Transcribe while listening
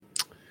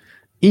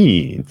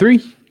In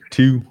 3,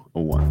 2,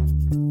 1.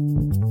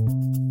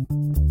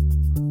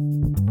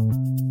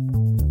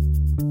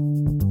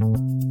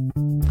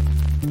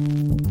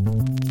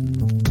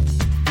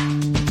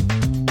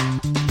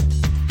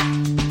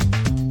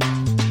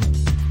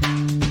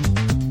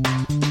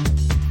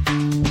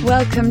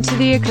 Welcome to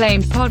the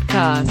acclaimed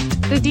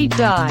podcast, The Deep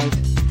Dive,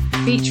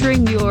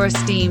 featuring your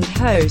esteemed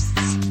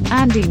hosts,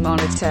 Andy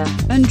Monitor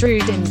and Drew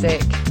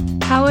Dinzik,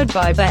 powered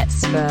by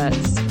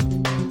BetSperts.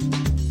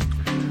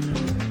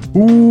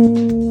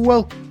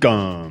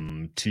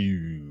 Welcome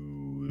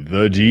to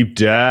The Deep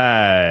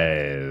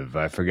Dive.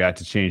 I forgot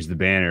to change the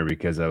banner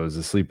because I was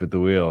asleep at the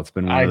wheel. It's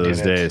been one of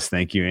those days.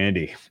 Thank you,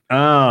 Andy.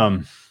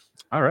 All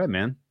right,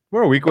 man.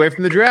 We're a week away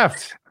from the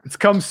draft. It's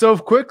come so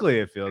quickly,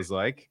 it feels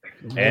like.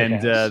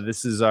 And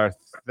this is our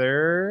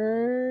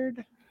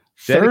third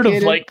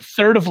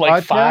of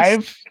podcast?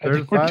 five.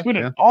 We're doing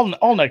it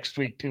all next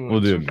week too. We'll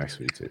do it next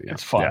week too. Yeah.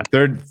 It's fun.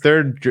 Yeah.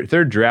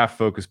 Third draft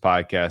focused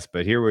podcast,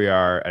 but here we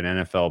are, an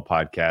NFL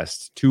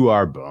podcast to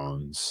our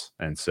bones.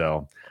 And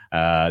so the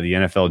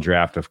NFL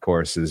draft, of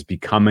course, is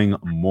becoming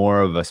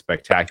more of a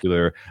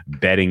spectacular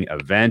betting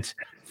event,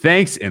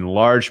 thanks in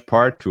large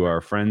part to our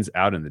friends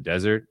out in the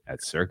desert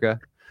at Circa.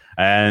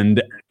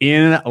 And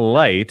in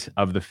light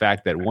of the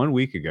fact that 1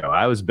 week ago,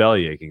 I was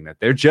bellyaching that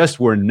there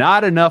just were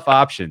not enough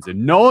options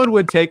and no one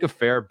would take a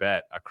fair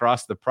bet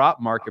across the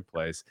prop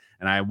marketplace.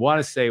 And I want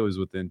to say it was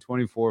within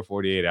 24,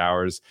 48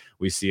 hours,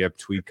 we see a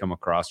tweet come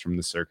across from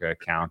the Circa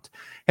account.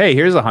 Hey,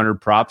 here's 100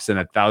 props and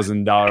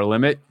 $1,000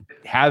 limit.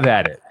 Have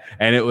at it.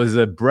 And it was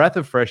a breath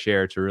of fresh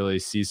air to really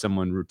see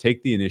someone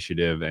take the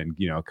initiative and,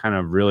 kind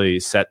of really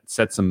set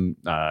some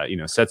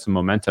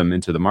momentum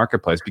into the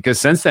marketplace, because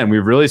since then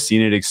we've really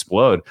seen it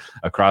explode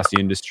across the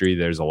industry.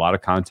 There's a lot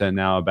of content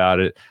now about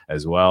it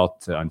as well,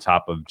 on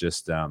top of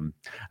just,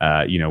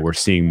 we're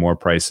seeing more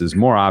prices,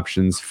 more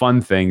options,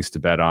 fun things to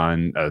bet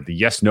on. The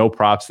yes-no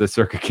props that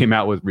Circa came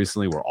out with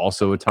recently were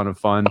also a ton of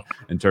fun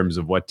in terms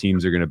of what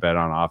teams are going to bet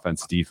on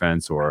offense,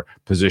 defense, or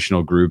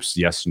positional groups,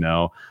 yes,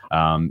 no.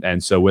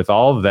 And so with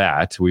all of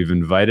that, we've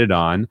invited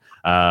on,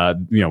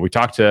 we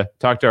talked to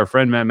our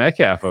friend Matt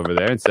Metcalf over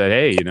there and said,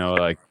 hey, you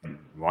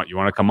want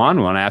to come on?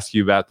 We want to ask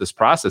you about this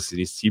process. And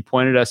he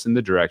pointed us in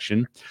the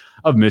direction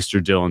of Mr.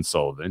 Dylan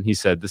Sullivan. He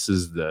said, this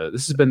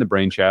has been the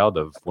brainchild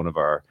of one of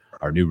our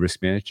new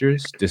risk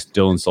managers,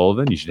 Dylan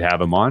Sullivan. You should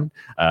have him on,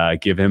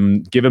 give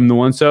him the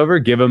once over,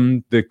 give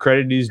him the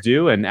credit he's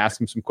due, and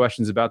ask him some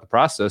questions about the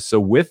process. So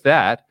with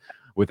that,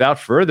 without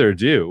further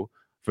ado,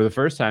 for the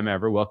first time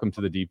ever, welcome to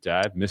the Deep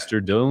Dive,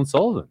 Mr. Dylan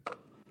Sullivan.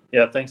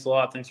 Yeah, thanks a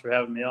lot. Thanks for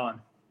having me on.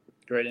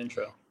 Great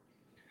intro.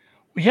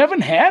 We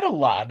haven't had a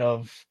lot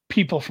of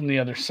people from the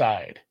other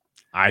side.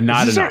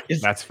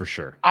 That's for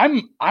sure.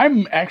 I'm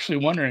actually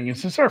wondering,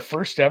 is this our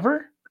first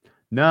ever?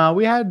 No,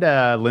 we had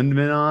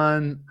Lindemann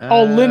on.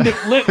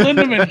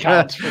 Lindemann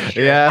counts for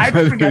sure. Yeah, I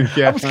forgot.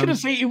 Yeah. I was going to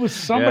say it was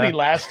somebody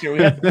last year.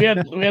 We had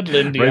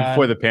Lindy right on.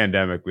 Before the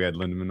pandemic. We had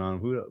Lindemann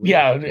on.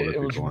 It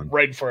was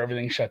right before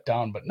everything shut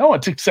down. But no,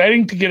 it's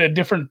exciting to get a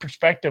different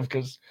perspective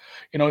because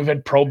we've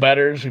had pro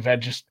bettors, we've had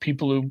just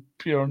people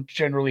who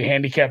generally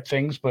handicap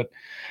things. But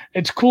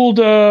it's cool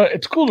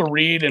to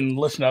read and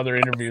listen to other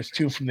interviews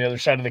too from the other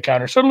side of the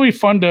counter. So it'll be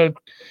fun to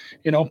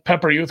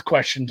pepper you with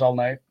questions all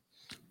night.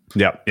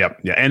 Yep.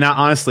 And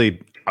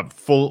honestly,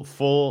 full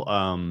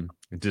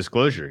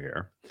disclosure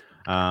here.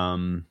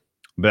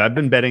 But I've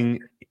been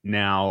betting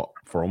now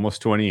for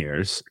almost 20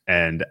 years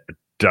and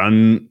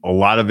done a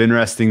lot of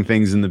interesting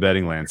things in the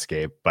betting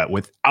landscape. But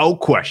without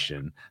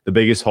question, the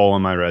biggest hole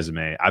in my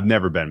resume, I've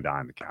never been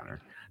behind the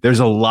counter. There's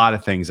a lot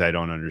of things I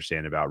don't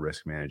understand about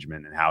risk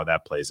management and how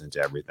that plays into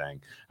everything.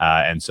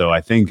 And so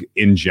I think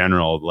in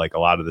general, like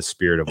a lot of the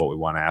spirit of what we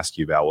want to ask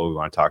you about, what we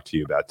want to talk to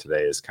you about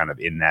today is kind of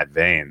in that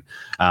vein.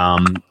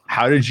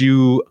 How did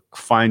you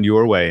find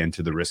your way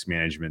into the risk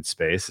management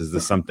space? Is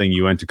this something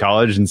you went to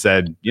college and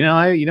said,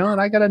 I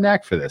got a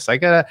knack for this. I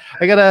got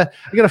a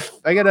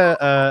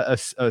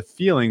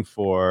feeling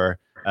for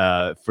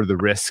the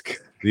risk,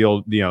 the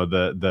old,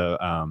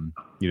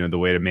 the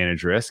way to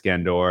manage risk,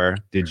 or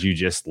did you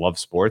just love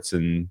sports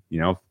and,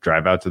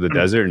 drive out to the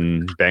desert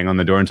and bang on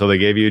the door until they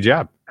gave you a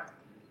job?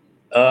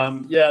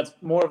 Yeah, it's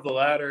more of the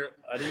latter.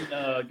 I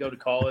didn't go to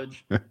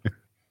college.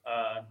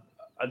 I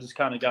just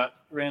kind of got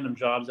random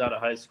jobs out of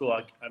high school.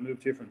 I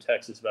moved here from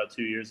Texas about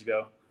 2 years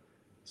ago.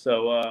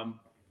 So, I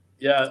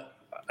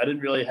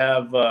didn't really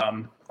have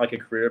like a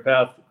career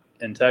path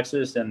in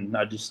Texas. And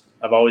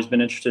I've always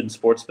been interested in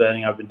sports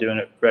betting. I've been doing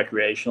it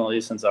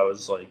recreationally since I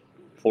was like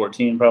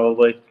 14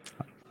 probably.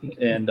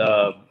 And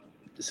I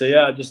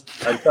decided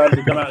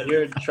to come out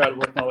here and try to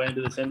work my way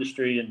into this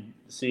industry and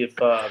see if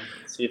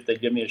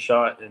they'd give me a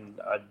shot. And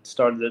I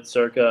started at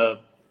Circa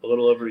a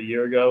little over a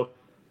year ago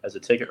as a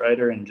ticket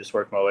writer and just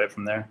worked my way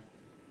from there.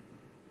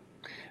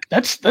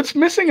 That's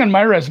missing on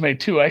my resume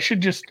too. I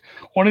should just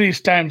one of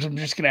these times I'm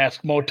just going to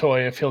ask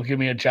Motoy if he'll give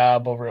me a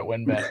job over at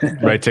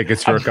WinBet. Write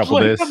tickets for a couple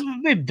days.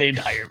 They'd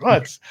hire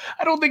us.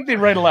 I don't think they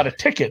write a lot of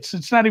tickets.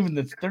 It's not even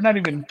that they're not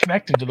even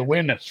connected to the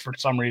Win for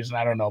some reason.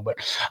 I don't know, but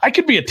I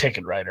could be a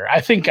ticket writer.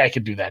 I think I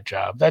could do that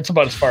job. That's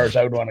about as far as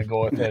I would want to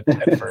go with it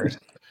at first.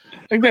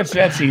 I think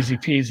that's easy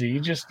peasy. You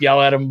just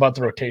yell at them about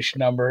the rotation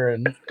number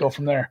and go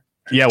from there.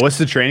 Yeah. What's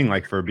the training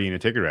like for being a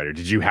ticket writer?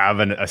 Did you have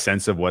a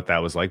sense of what that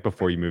was like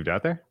before you moved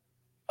out there?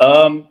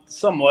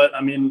 Somewhat.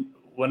 I mean,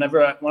 when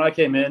I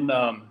came in,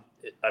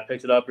 I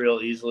picked it up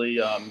real easily.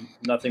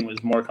 Nothing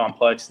was more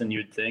complex than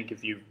you'd think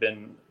if you've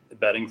been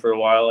betting for a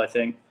while, I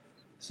think.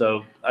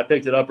 So I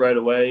picked it up right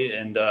away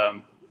and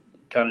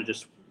kind of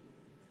just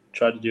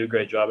tried to do a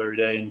great job every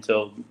day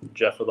until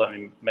Jeff would let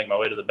me make my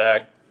way to the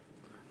back.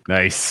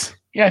 Nice.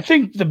 Yeah, I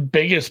think the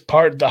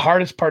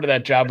hardest part of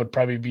that job would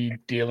probably be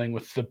dealing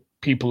with the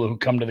people who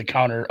come to the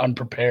counter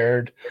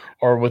unprepared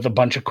or with a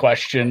bunch of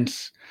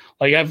questions.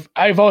 Like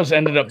I've always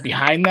ended up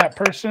behind that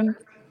person,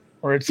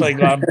 or it's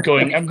like I'm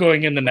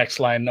going in the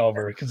next line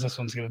over because this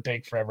one's going to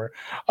take forever.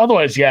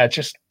 Otherwise, yeah,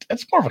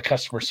 it's more of a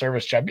customer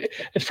service job.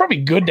 It's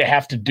probably good to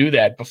have to do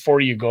that before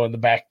you go in the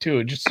back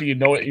too, just so you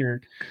know what you're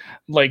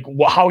like,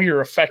 how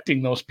you're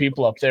affecting those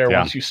people up there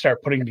once you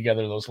start putting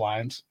together those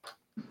lines.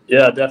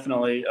 Yeah,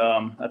 definitely.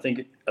 I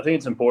think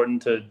it's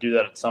important to do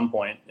that at some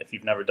point if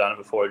you've never done it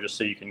before, just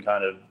so you can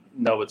kind of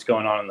know what's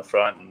going on in the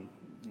front and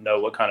know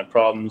what kind of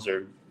problems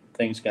or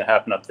things can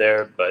happen up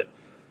there. But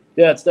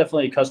yeah, it's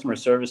definitely a customer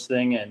service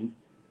thing, and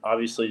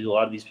obviously a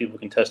lot of these people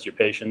can test your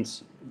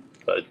patience.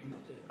 But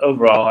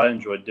overall, I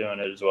enjoyed doing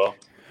it as well.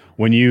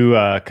 When you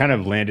kind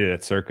of landed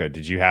at Circa,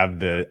 did you have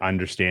the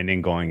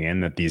understanding going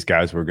in that these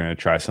guys were going to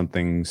try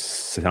something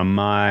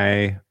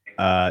semi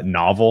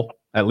novel,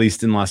 at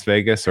least in Las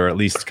Vegas, or at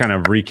least kind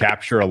of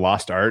recapture a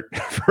lost art,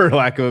 for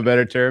lack of a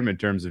better term, in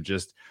terms of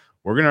just,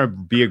 we're going to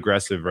be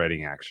aggressive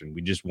writing action.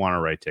 We just want to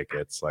write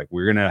tickets. Like,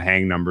 we're going to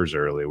hang numbers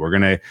early. We're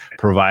going to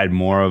provide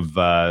more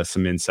of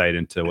some insight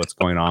into what's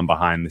going on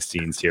behind the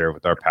scenes here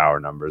with our power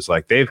numbers.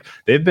 Like, they've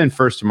been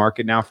first to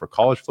market now for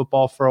college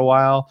football for a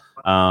while.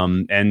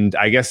 And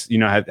I guess,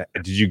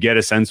 did you get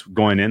a sense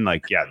going in,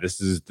 like, yeah,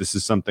 this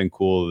is something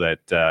cool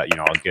that,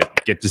 I'll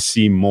get to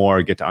see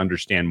more, get to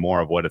understand more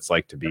of what it's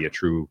like to be a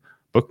true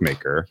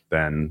bookmaker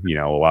than,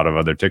 a lot of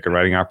other ticket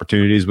writing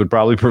opportunities would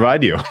probably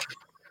provide you.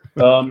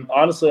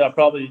 Honestly, I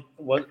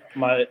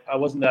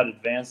wasn't that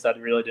advanced. I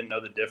really didn't know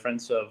the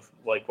difference of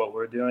like what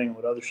we're doing and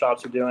what other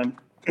shops are doing.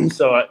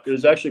 So it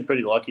was actually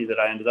pretty lucky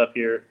that I ended up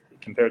here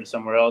compared to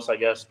somewhere else, I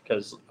guess,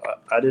 because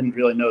I didn't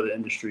really know the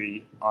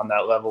industry on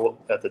that level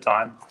at the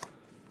time.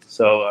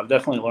 So I've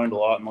definitely learned a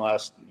lot in the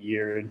last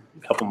year,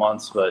 a couple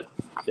months, but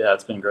yeah,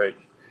 it's been great.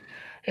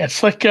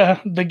 It's like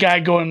the guy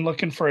going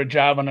looking for a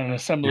job on an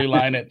assembly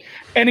line at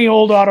any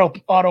old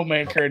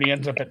automaker, and he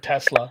ends up at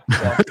Tesla.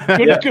 So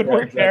good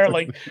work there.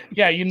 Like,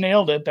 yeah, you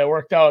nailed it. That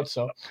worked out.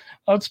 So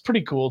that's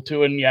pretty cool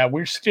too. And yeah,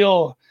 we're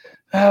still,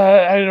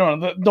 I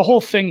don't know, the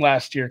whole thing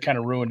last year kind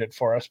of ruined it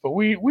for us, but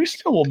we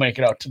still will make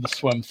it out to the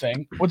swim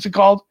thing. What's it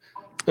called?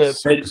 The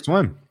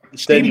swim.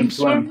 Stadium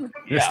swim.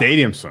 Yeah.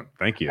 Stadium swim.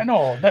 Thank you. I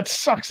know that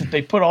sucks that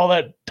they put all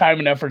that time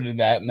and effort into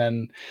that, and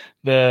then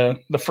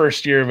the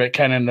first year of it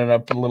kind of ended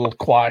up a little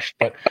quashed.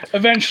 But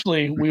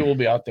eventually, we will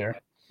be out there.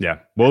 Yeah.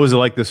 What was it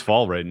like this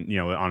fall? Right.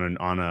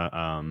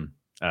 The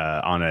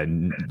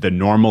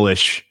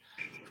normal-ish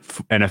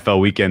NFL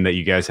weekend that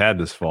you guys had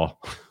this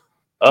fall.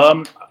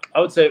 I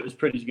would say it was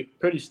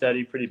pretty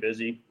steady, pretty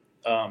busy.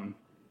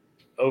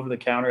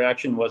 Over-the-counter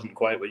action wasn't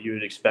quite what you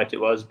would expect it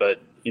was,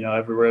 but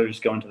everywhere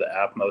just going to the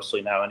app mostly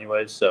now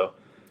anyways. So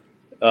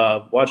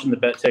watching the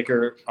bet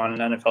ticker on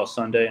an NFL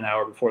Sunday an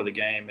hour before the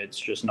game, it's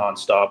just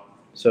nonstop.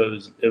 So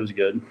it was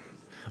good.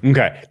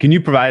 Okay. Can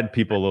you provide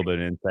people a little bit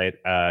of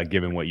insight,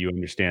 given what you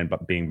understand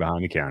about being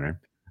behind the counter?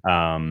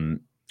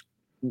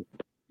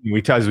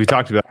 We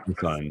talked about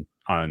this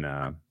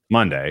on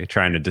Monday,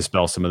 trying to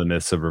dispel some of the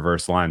myths of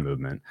reverse line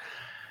movement.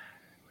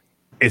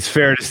 It's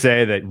fair to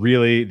say that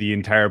really the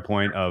entire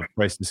point of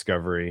price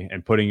discovery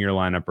and putting your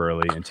lineup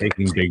early and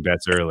taking big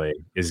bets early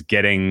is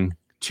getting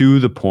to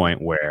the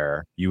point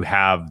where you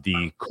have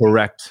the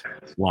correct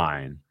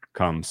line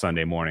come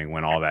Sunday morning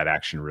when all that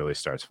action really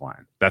starts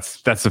flying.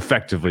 That's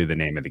effectively the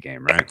name of the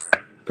game, right?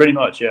 Pretty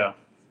much, yeah.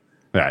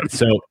 Right.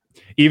 So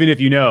even if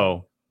you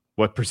know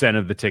what percent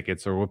of the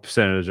tickets or what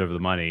percentage of the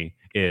money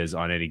is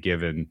on any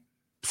given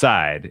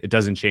side, it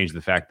doesn't change the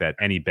fact that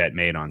any bet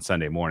made on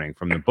Sunday morning,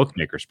 from the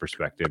bookmaker's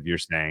perspective, you're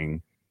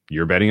saying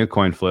you're betting a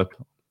coin flip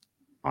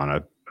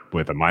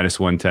with a minus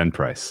 110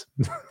 price.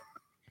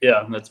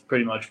 Yeah, that's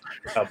pretty much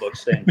how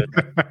books stand.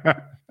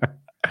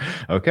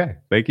 Okay,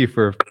 thank you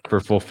for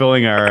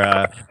fulfilling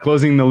our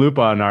closing the loop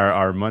on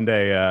our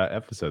Monday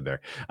episode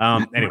there.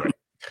 Anyway.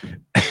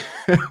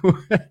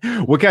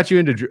 What got you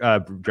into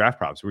draft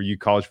props? Were you a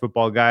college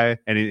football guy?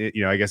 And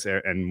I guess,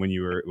 and when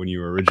you were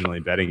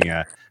originally betting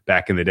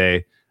back in the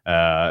day,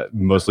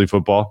 mostly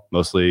football,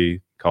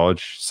 mostly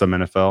college, some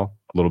NFL,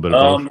 a little bit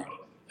of both.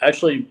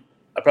 Actually,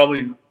 I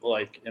probably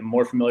am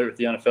more familiar with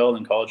the NFL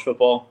than college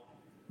football,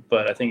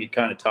 but I think it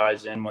kind of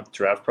ties in with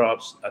draft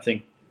props. I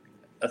think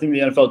the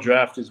NFL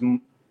draft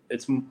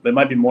it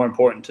might be more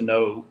important to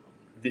know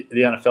the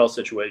NFL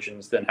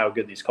situations than how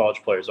good these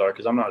college players are,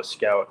 because I'm not a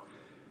scout.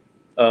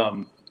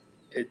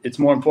 It's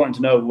more important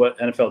to know what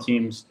NFL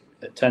teams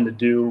tend to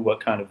do, what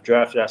kind of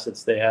draft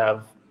assets they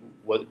have,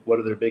 what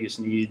are their biggest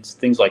needs,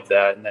 things like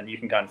that, and then you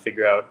can kind of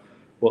figure out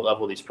what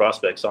level these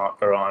prospects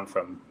are on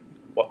from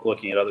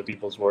looking at other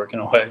people's work in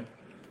a way.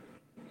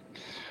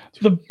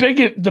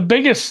 The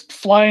biggest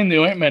fly in the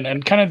ointment,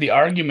 and kind of the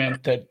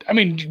argument that, I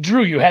mean,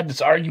 Drew, you had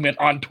this argument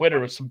on Twitter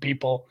with some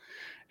people,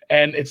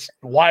 and it's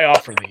why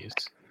offer these?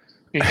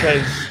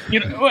 Because,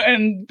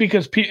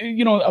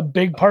 a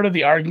big part of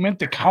the argument,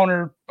 the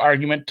counter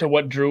argument to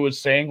what Drew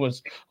was saying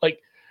was like,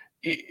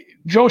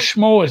 Joe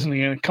Schmo isn't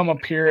going to come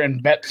up here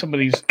and bet some of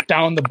these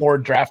down the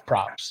board draft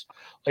props.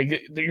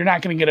 Like, you're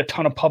not going to get a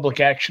ton of public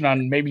action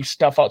on maybe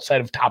stuff outside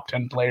of top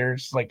 10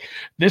 players. Like,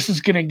 this is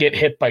going to get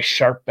hit by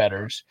sharp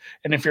bettors.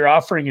 And if you're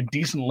offering a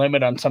decent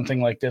limit on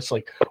something like this,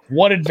 like,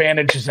 what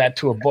advantage is that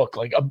to a book?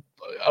 Like,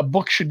 a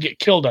book should get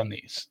killed on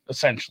these,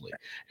 essentially.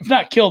 If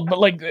not killed, but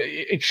like,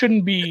 it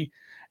shouldn't be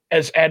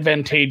as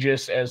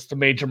advantageous as the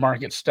major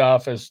market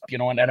stuff, as, an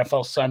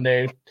NFL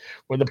Sunday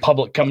where the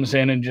public comes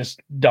in and just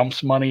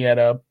dumps money at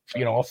a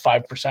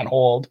 5%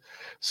 hold.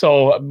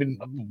 So, I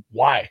mean,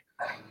 why?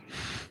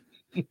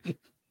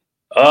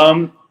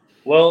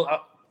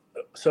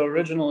 So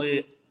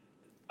originally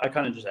I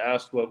kind of just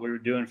asked what we were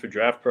doing for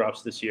draft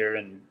props this year,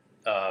 and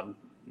our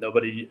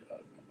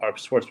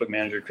sportsbook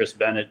manager, Chris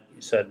Bennett,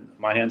 he said,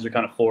 my hands are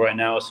kind of full right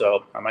now,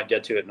 so I might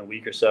get to it in a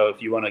week or so.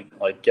 If you want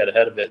to get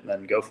ahead of it,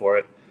 then go for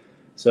it.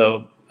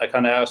 So I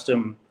kind of asked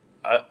him,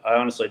 I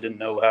honestly didn't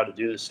know how to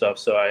do this stuff.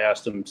 So I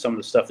asked him some of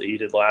the stuff that he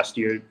did last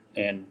year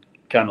and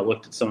kind of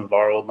looked at some of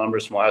our old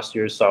numbers from last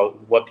year, saw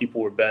what people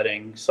were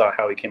betting, saw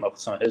how he came up with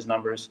some of his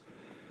numbers.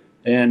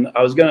 And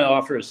I was going to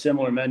offer a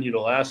similar menu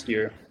to last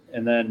year.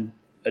 And then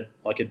a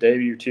day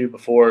or two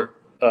before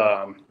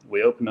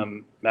we opened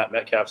them, Matt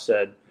Metcalf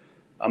said,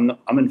 I'm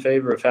in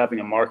favor of having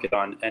a market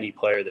on any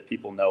player that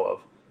people know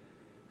of.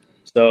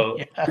 So,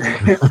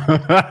 so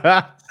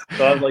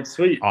I was like,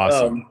 sweet.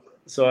 Awesome.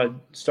 So I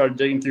started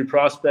digging through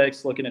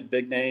prospects, looking at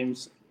big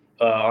names,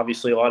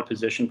 obviously a lot of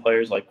position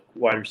players like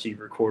wide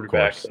receiver,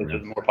 quarterback. Those are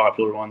the more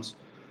popular ones.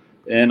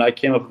 And I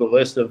came up with a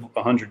list of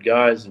 100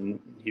 guys, and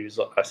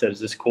I said,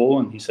 is this cool?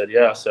 And he said,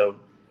 yeah. So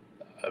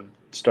I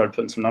started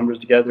putting some numbers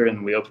together,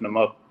 and we opened them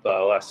up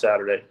last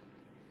Saturday.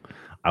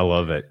 I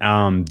love it.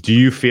 Do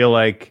you feel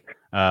like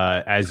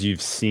as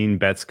you've seen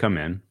bets come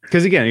in,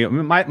 because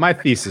again, my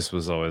thesis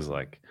was always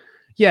like,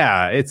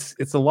 yeah,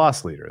 it's a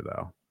loss leader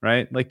though.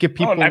 Right? Like, get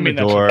people in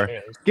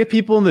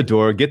the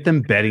door, get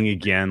them betting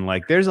again.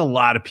 Like, there's a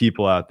lot of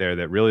people out there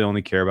that really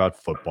only care about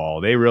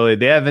football. They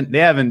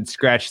haven't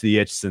scratched the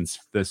itch since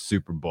the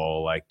Super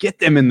Bowl. Like, get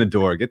them in the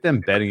door, get them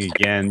betting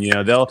again.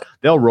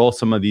 They'll roll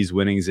some of these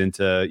winnings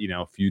into,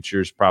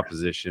 futures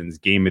propositions,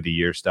 game of the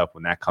year stuff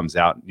when that comes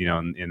out,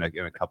 in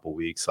a couple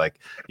weeks. Like,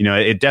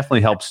 it definitely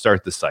helps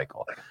start the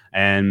cycle.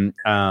 And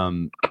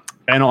on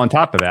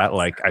top of that,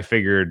 like, I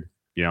figured,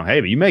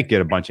 hey, but you might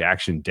get a bunch of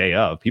action day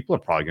of. People are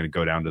probably going to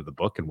go down to the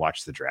book and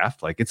watch the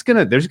draft. Like, there's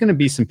going to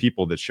be some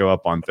people that show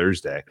up on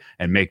Thursday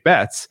and make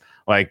bets.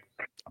 Like,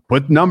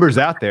 put numbers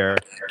out there,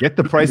 get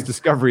the price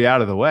discovery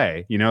out of the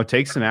way,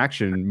 take some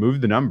action,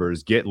 move the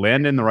numbers,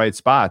 land in the right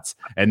spots.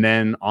 And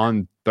then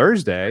on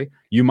Thursday,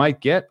 you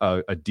might get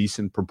a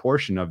decent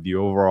proportion of the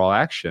overall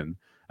action,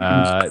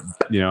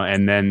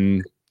 and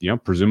then,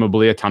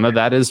 presumably a ton of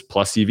that is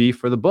plus EV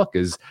for the book.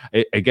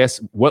 I guess,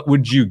 what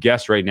would you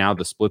guess right now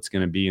the split's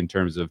going to be in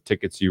terms of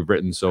tickets you've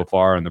written so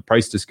far in the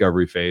price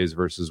discovery phase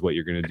versus what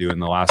you're going to do in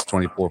the last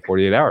 24,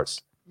 48 hours?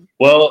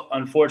 Well,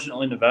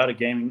 unfortunately, Nevada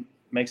Gaming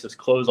makes us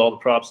close all the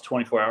props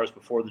 24 hours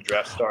before the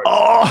draft starts.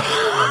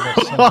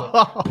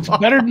 Oh, it's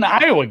better than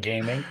Iowa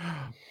Gaming.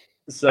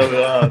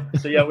 So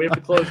yeah, we have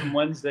to close on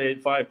Wednesday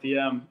at 5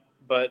 p.m.,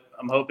 but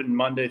I'm hoping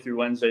Monday through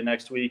Wednesday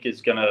next week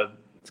is going to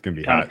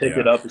be kind of pick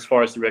it up as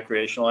far as the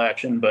recreational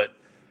action. But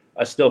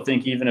I still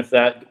think even if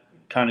that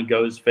kind of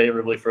goes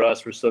favorably for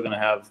us, we're still going to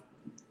have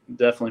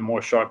definitely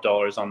more sharp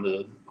dollars on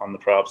the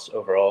props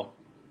overall.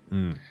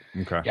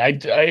 Okay.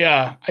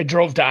 Yeah, I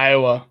drove to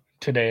Iowa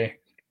today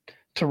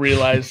to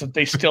realize that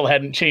they still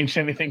hadn't changed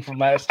anything from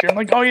last year. I'm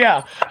like, oh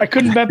yeah, I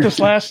couldn't bet this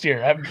last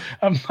year.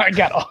 I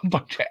got a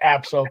bunch of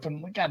apps open.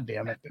 I'm like, God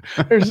damn it!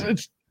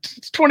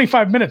 It's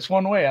 25 minutes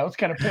one way. I was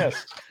kind of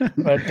pissed,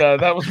 but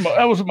that was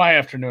what my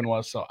afternoon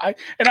was. So I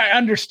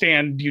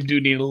understand you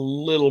do need a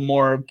little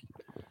more.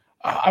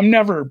 I'm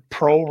never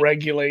pro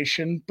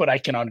regulation, but I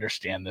can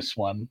understand this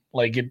one,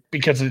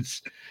 because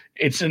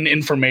it's an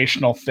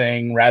informational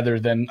thing rather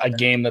than a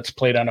game that's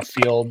played on a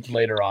field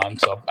later on.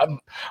 So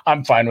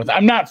I'm fine with it.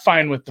 I'm not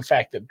fine with the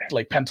fact that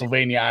like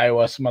Pennsylvania,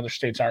 Iowa, some other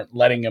states aren't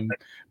letting them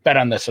bet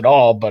on this at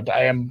all. But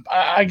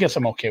I guess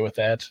I'm okay with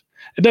that.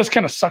 It does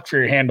kind of suck for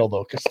your handle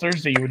though, because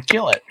Thursday you would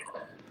kill it.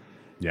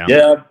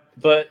 Yeah,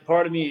 but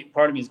part of me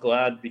is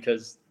glad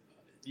because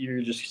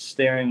you're just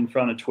staring in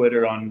front of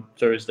Twitter on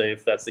Thursday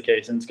if that's the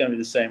case, and it's going to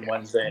be the same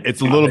Wednesday.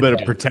 It's a little bit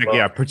of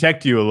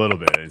protect you a little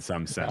bit in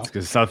some sense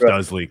because stuff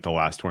does leak the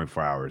last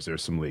 24 hours.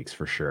 There's some leaks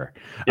for sure.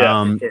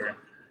 Yeah, for sure.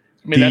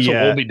 I mean, that's what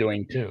we'll be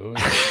doing too.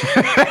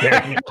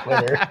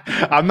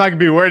 I'm not gonna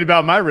be worried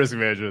about my risk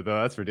management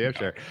though. That's for damn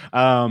sure.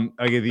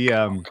 Okay,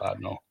 God,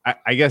 no.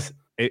 I guess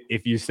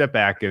if you step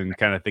back and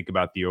kind of think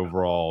about the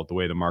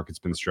way the market's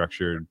been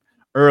structured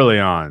early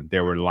on,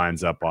 there were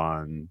lines up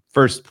on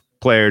first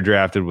player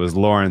drafted was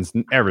Lawrence.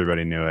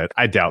 Everybody knew it.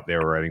 I doubt they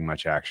were writing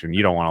much action.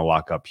 You don't want to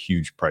lock up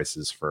huge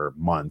prices for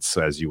months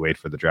as you wait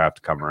for the draft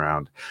to come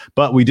around.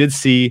 But we did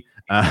see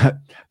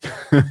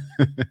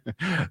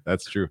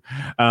that's true.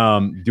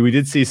 We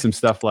did see some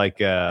stuff like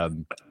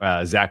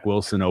Zach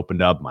Wilson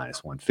opened up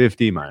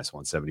 -150,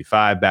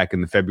 -175 back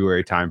in the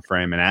February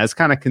timeframe. And as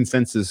kind of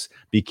consensus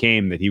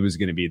became that he was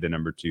going to be the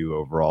number 2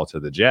 overall to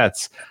the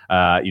Jets,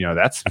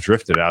 that's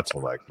drifted out to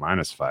like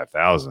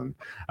 -5,000.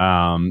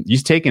 You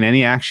taken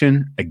any action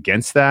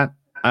against that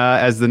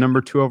as the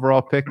number 2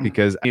 overall pick?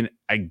 Because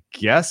I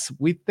guess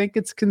we think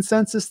it's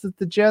consensus that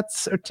the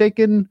Jets are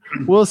taking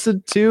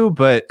Wilson too,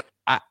 but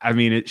I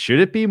mean, should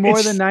it be more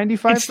than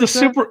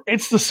 95%?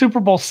 It's the Super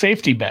Bowl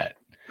safety bet.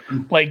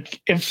 Like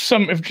if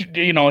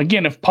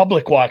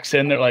public walks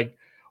in, they're like,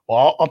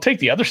 well, I'll take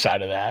the other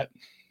side of that,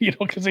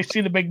 because they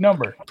see the big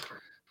number.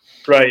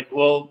 Right.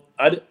 Well,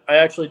 I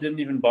actually didn't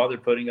even bother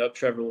putting up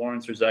Trevor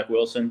Lawrence or Zach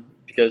Wilson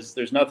because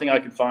there's nothing I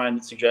could find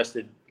that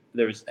suggested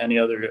there was any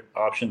other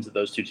options that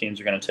those two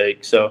teams are going to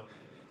take. So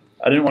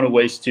I didn't want to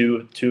waste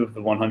two of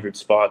the 100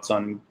 spots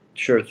on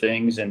sure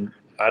things, and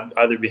I'd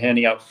either be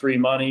handing out free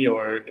money,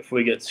 or if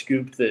we get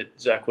scooped that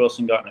Zach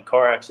Wilson got in a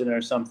car accident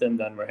or something,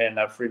 then we're handing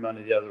out free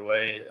money the other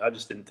way. I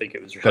just didn't think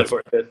it was really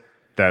worth it.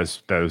 That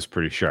was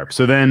pretty sharp.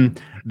 So then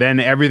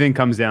everything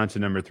comes down to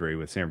number 3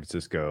 with San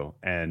Francisco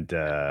and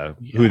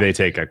who they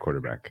take at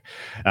quarterback.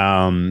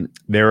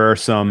 There are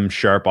some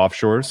sharp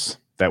offshores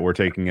that were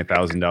taking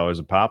 $1,000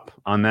 a pop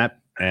on that,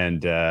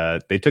 and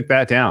they took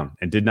that down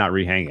and did not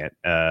rehang it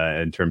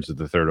in terms of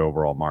the 3rd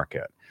overall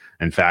market.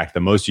 In fact, the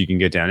most you can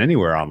get down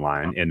anywhere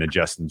online in a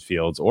Justin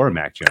Fields or a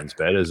Mac Jones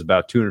bet is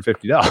about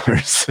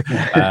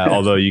 $250.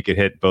 Although you could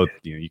hit both,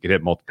 you could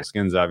hit multiple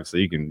skins.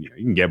 Obviously, you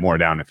can get more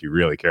down if you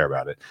really care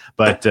about it.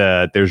 But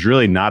there's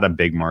really not a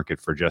big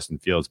market for Justin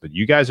Fields. But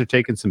you guys are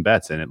taking some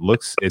bets, and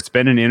it's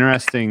been an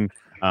interesting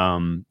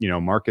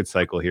market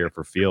cycle here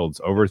for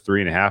Fields. Over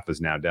 3.5 is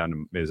now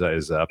down to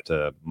is up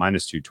to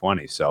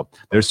 -220. So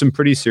there's some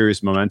pretty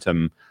serious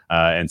momentum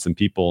and some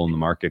people in the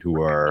market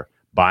who are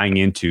buying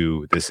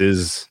into this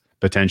is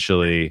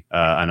potentially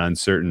an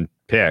uncertain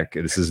pick.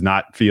 This is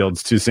not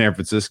Fields to San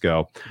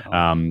Francisco.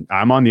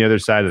 I'm on the other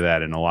side of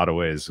that in a lot of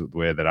ways, the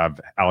way that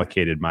I've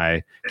allocated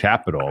my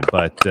capital.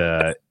 But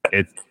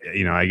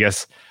I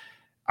guess,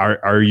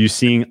 are you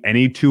seeing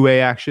any two-way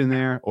action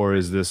there, or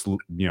is this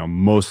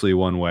mostly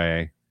one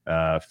way?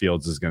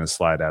 Fields is going to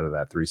slide out of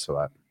that 3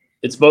 slot.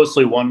 It's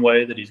mostly one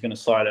way that he's going to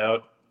slide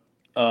out.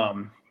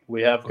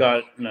 We have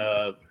got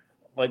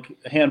like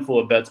a handful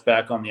of bets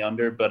back on the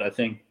under, but I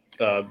think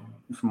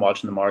from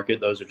watching the market,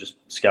 those are just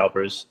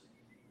scalpers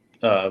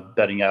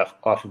betting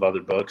off of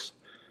other books.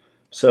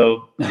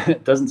 So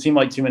it doesn't seem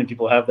like too many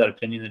people have that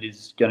opinion that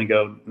he's going to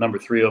go number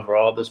 3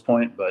 overall at this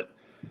point. But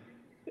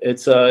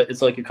it's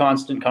like a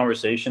constant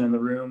conversation in the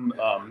room.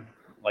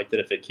 Like that,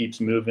 if it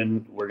keeps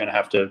moving, we're going to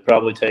have to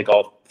probably take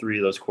all 3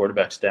 of those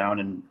quarterbacks down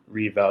and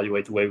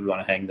reevaluate the way we want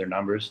to hang their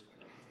numbers.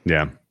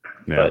 Yeah.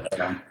 But,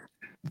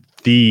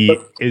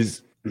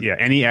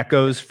 any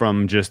echoes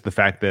from just the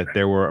fact that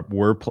there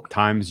were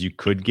times you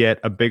could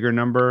get a bigger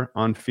number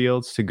on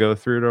Fields to go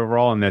through it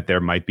overall, and that there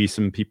might be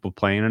some people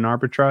playing an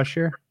arbitrage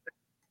here?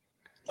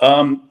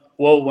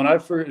 Well,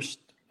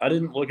 I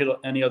didn't look at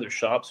any other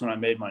shops when I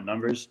made my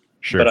numbers.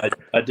 Sure. But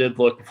I did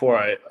look before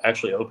I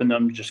actually opened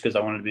them, just because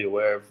I wanted to be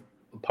aware of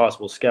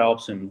possible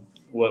scalps and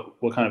what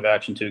kind of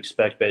action to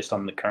expect based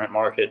on the current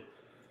market.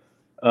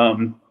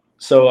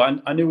 So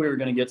I knew we were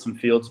going to get some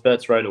Fields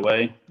bets right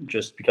away,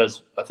 just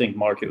because I think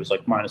market was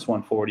like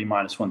 -140,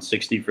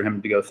 -160 for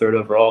him to go 3rd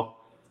overall.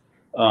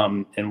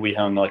 And we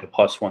hung like a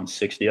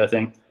 +160, I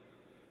think.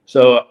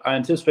 So I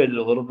anticipated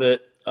a little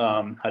bit.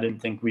 I didn't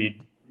think we'd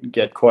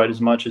get quite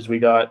as much as we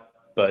got.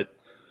 But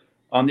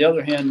on the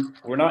other hand,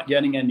 we're not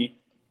getting any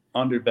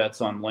under bets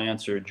on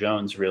Lance or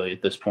Jones really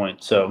at this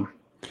point. So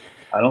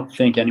I don't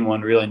think anyone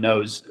really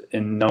knows,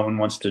 and no one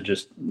wants to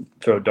just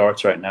throw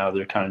darts right now.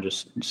 They're kind of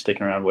just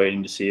sticking around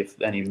waiting to see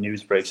if any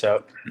news breaks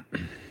out.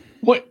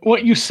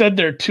 What you said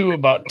there too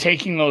about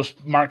taking those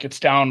markets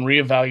down,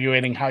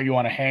 reevaluating how you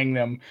want to hang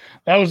them,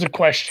 that was a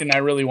question I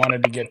really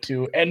wanted to get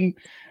to. And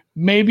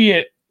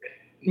maybe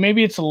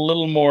it's a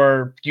little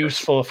more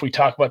useful if we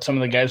talk about some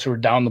of the guys who are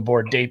down the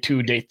board, day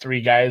 2, day 3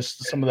 guys,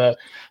 some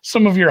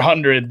of your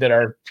 100 that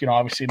are,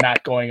 obviously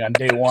not going on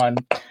day 1.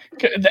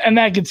 And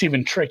that gets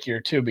even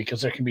trickier too,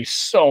 because there can be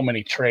so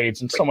many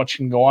trades and so much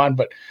can go on.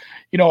 But,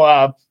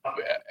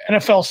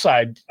 NFL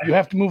side, you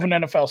have to move an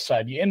NFL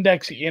side. You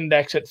index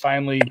it,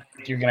 finally,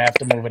 you're going to have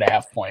to move it a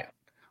half point.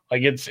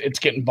 Like it's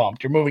getting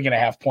bumped. You're moving in a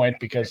half point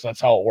because that's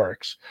how it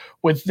works.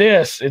 With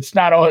this, it's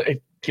not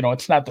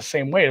it's not the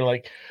same way.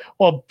 Like,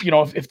 well,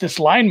 if this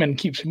lineman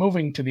keeps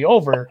moving to the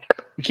over,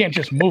 we can't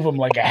just move him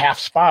like a half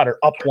spot or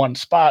up one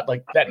spot.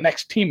 Like that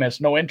next team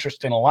has no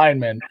interest in a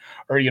lineman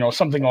or,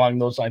 something along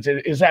those lines.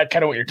 Is that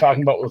kind of what you're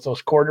talking about with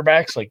those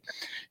quarterbacks? Like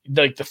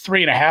the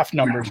 3.5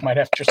 numbers might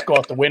have to just go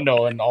out the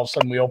window and all of a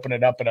sudden we open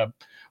it up at a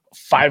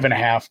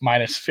 5.5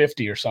 minus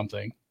 50 or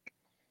something.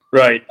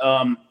 Right.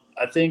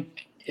 I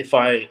think if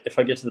I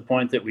get to the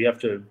point that we have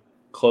to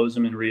close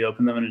them and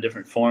reopen them in a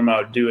different form,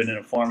 I would do it in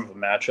a form of a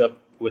matchup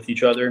with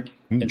each other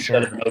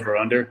instead of an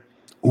over-under.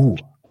 Ooh,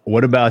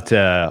 what about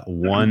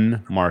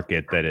one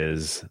market that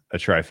is a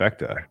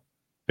trifecta,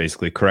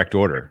 basically correct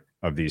order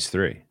of these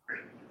three?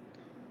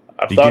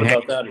 I've thought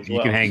about that as well.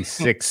 You can hang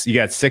 6. You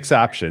got 6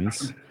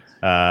 options.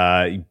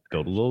 You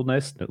build a little We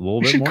bit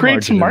more. should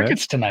create some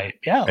markets tonight.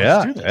 Yeah,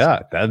 let's do this. Yeah,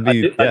 that'd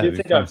be. I do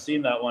think I've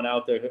seen that one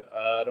out there.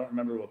 I don't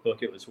remember what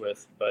book it was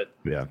with, but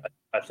yeah,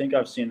 I think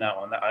I've seen that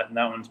one. That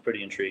one's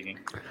pretty intriguing.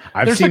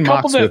 I've seen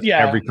mocks with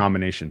every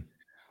combination.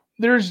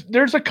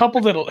 There's a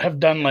couple that have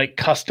done like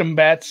custom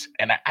bets,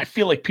 and I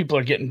feel like people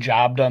are getting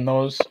jobbed on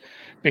those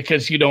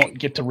because you don't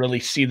get to really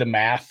see the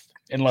math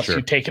unless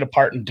you take it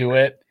apart and do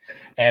it.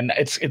 And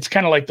it's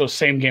kind of like those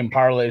same game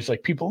parlays.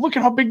 Like people, look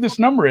at how big this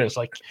number is.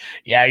 Like,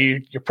 yeah,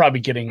 you're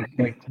probably getting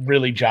like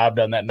really jobbed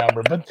on that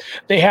number. But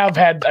they have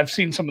had. I've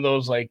seen some of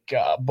those like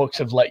books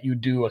have let you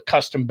do a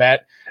custom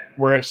bet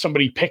where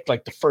somebody picked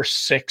like the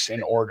first 6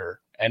 in order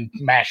and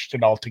mashed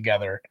it all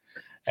together.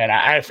 And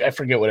I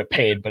forget what it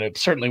paid, but it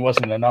certainly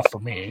wasn't enough for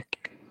me.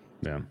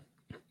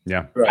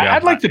 Yeah. Right.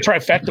 I'd like the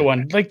trifecta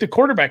one, like the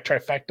quarterback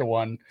trifecta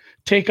one.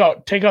 Take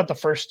out the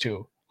first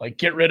 2. Like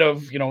get rid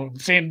of,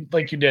 same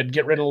like you did.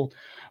 Get rid of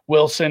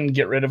Wilson,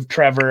 get rid of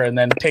Trevor, and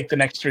then take the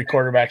next 3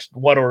 quarterbacks.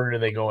 What order do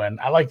they go in?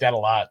 I like that a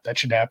lot. That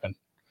should happen.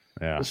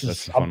 Yeah,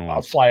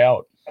 I'll fly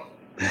out.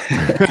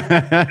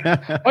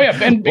 Oh yeah,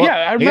 and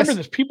I remember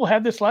this. People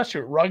had this last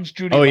year. Ruggs,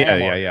 Judy. Oh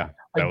yeah.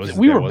 Like,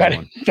 we were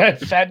betting that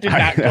did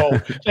not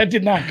go. That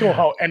did not go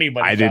how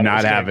anybody. I did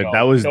not have it.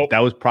 Go. That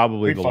was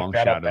probably the long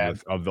shot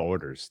of the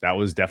orders. That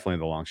was definitely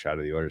the long shot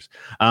of the orders.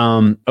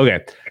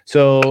 Okay,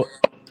 so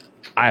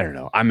I don't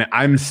know.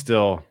 I'm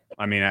still.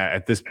 I mean,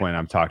 at this point,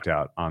 I'm talked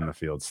out on the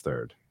field's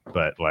third.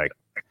 But like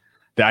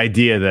the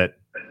idea that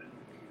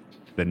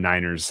the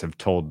Niners have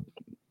told,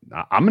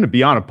 I'm going to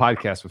be on a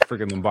podcast with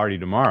freaking Lombardi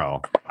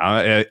tomorrow.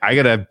 I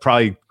gotta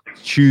probably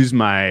choose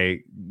my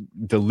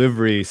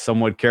delivery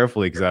somewhat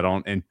carefully because I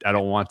don't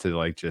want to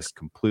like just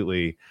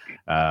completely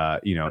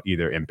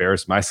either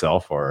embarrass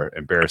myself or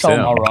embarrass him.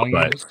 How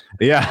wrong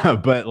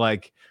but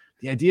like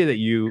the idea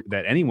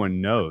that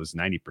anyone knows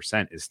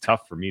 90% is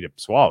tough for me to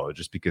swallow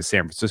just because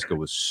San Francisco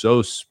was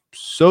so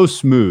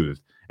smooth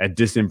at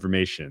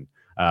disinformation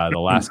the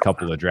last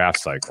couple of draft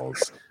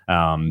cycles.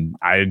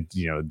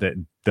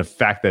 The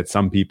fact that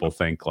some people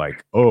think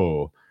like,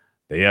 oh,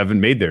 they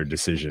haven't made their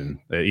decision.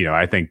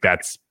 I think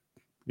that's,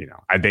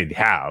 they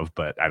have,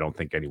 but I don't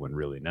think anyone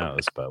really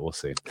knows, but we'll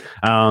see.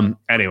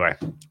 Anyway,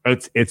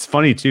 it's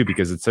funny too,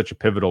 because it's such a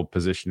pivotal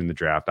position in the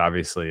draft.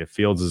 Obviously, if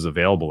Fields is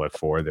available at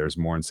 4, there's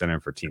more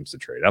incentive for teams to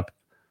trade up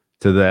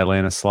to the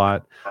Atlanta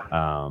slot.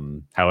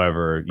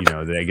 However,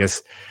 I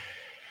guess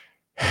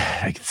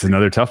it's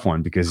another tough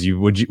one because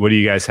what do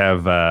you guys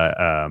have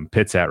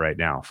Pitts at right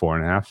now?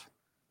 4.5,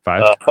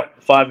 5,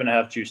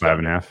 5.5 juiced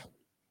 5.5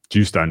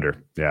 juiced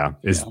under. Yeah.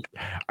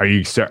 Are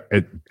you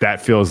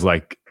that feels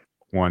like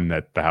one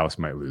that the house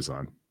might lose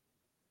on?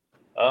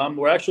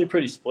 We're actually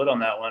pretty split on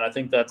that one. I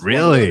think that's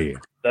really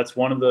that's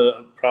one of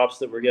the props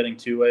that we're getting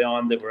 2-way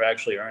on that we're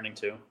actually earning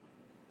too.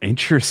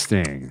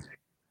 Interesting.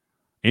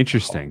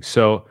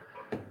 So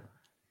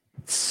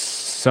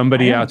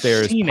somebody out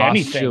there is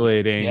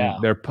postulating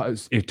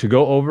to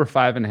go over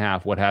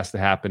 5.5. What has to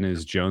happen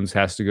is Jones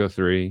has to go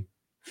 3,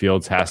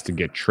 Fields has to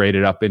get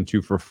traded up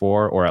into for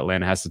 4, or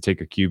Atlanta has to take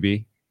a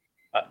QB.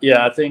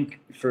 I think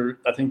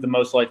the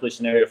most likely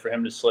scenario for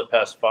him to slip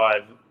past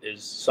 5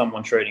 is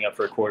someone trading up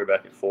for a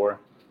quarterback at 4.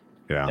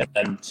 Yeah,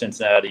 and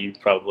Cincinnati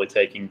probably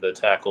taking the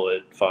tackle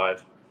at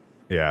 5.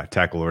 Yeah,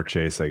 tackle or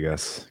chase, I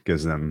guess,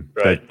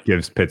 that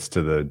gives Pitts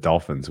to the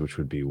Dolphins, which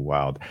would be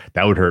wild.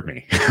 That would hurt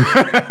me.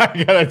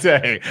 I gotta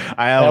say,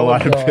 I have a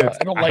lot of Pitts.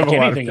 I don't like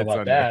anything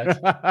about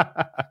that.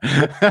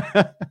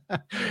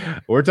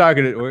 We're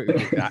talking.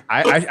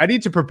 I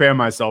need to prepare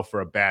myself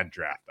for a bad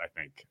draft. I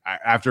think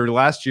after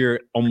last year,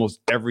 almost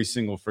every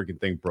single freaking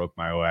thing broke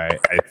my way.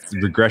 It's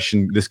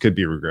regression. This could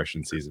be a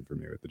regression season for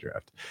me with the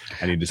draft.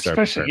 I need to start.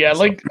 Especially,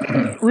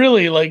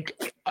 really,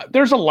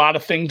 there's a lot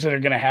of things that are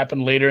going to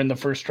happen later in the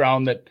first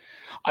round that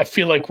I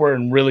feel like we're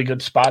in really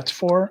good spots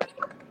for.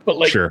 But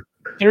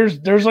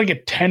there's like a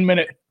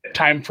 10-minute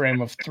time frame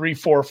of 3,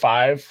 4,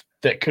 5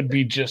 that could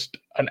be just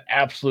an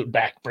absolute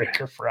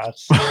backbreaker for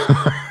us.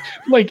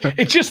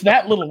 It's just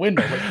that little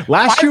window.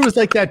 Last year was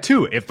like that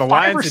too. If the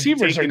Lions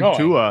receivers had taken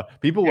Tua,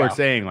 people were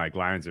saying like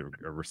Lions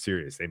are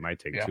serious. They might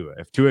take Tua.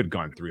 If Tua had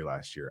gone 3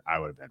 last year, I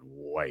would have been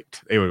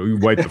wiped. They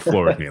would wipe the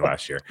floor with me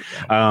last year.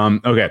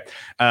 Okay.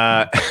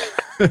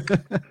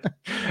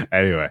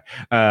 Anyway,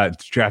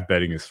 draft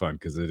betting is fun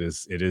because it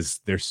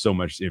is there's so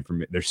much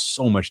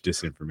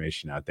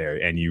disinformation out there,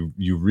 and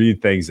you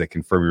read things that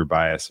confirm your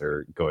bias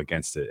or go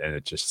against it, and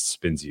it just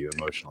spins you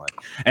emotionally.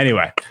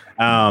 Anyway,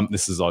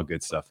 this is all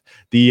good stuff.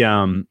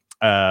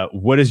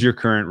 What is your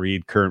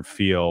current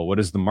feel? What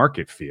does the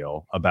market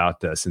feel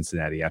about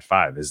Cincinnati at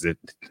 5? Does it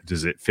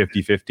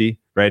 50-50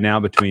 right now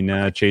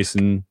between Chase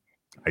and,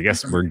 I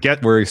guess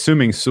we're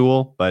assuming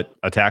Sewell, but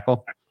a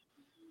tackle?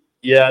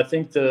 Yeah, I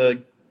think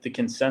the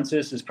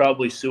consensus is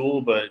probably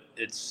Sewell, but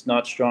it's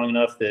not strong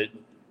enough that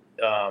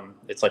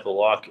it's like a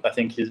lock. I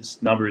think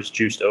his number is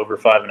juiced over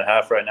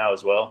 5.5 right now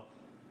as well.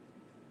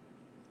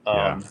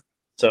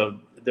 So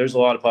there's a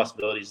lot of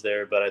possibilities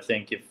there, but I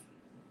think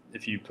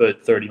if you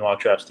put 30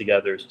 mock drafts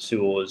together,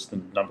 Sewell is the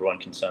number one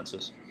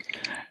consensus.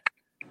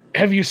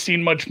 Have you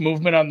seen much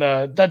movement on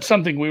that's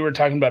something we were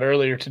talking about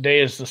earlier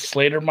today, is the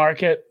Slater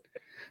market.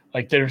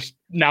 Like there's,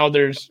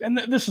 and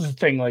this is the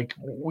thing, like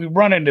we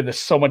run into this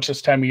so much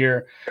this time of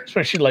year,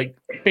 especially like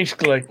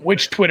basically like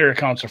which Twitter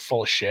accounts are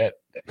full of shit.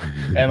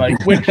 And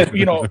like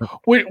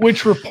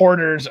which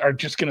reporters are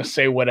just going to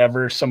say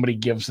whatever somebody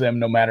gives them,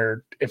 no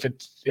matter if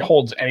it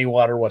holds any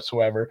water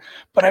whatsoever.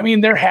 But I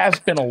mean, there has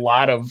been a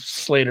lot of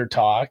Slater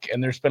talk,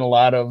 and there's been a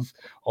lot of,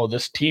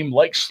 this team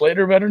likes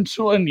Slater better than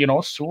Sewell,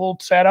 and Sewell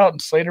sat out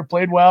and Slater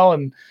played well,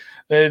 and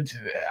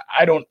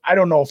I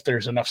don't know if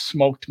there's enough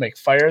smoke to make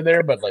fire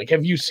there. But like,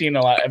 have you seen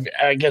a lot?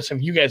 I guess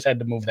have you guys had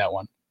to move that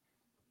one?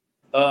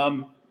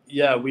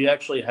 Yeah, we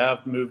actually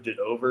have moved it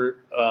over.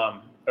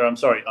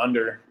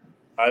 Under.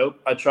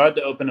 I tried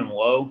to open him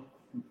low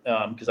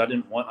because I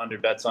didn't want under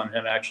bets on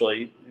him,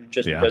 actually,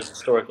 because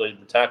historically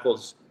the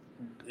tackles,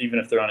 even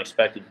if they're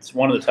unexpected, it's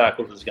one of the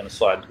tackles is going to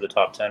slide to the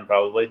top 10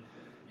 probably,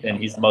 and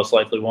he's the most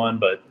likely one.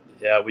 But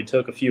yeah, we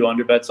took a few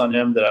under bets on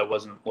him that I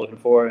wasn't looking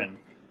for, and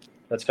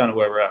that's kind of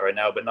where we're at right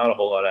now, but not a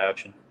whole lot of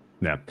action.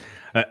 Yeah.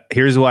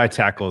 Here's why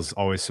tackles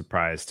always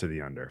surprise to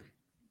the under.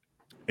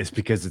 It's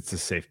because it's a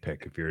safe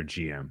pick if you're a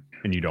GM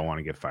and you don't want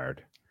to get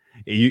fired.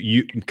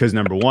 Because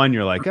number one,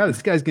 you're like,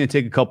 this guy's going to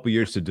take a couple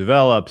years to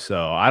develop,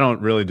 so I don't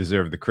really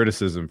deserve the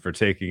criticism for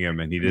taking him,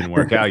 and he didn't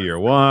work out year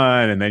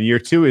one, and then year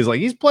two, he's like,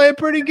 he's playing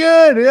pretty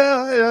good.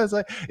 Yeah, it's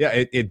like,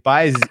 it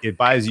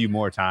buys you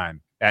more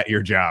time at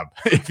your job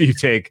if you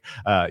take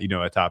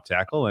a top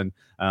tackle, and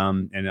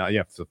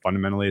so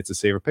fundamentally it's a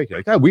safer pick.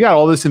 You're like, we got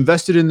all this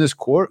invested in this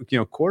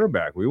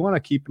quarterback. We want to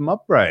keep him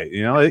upright.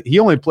 He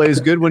only plays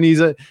good when he's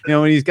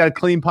when he's got a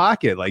clean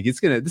pocket. Like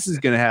this is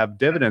gonna have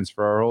dividends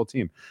for our whole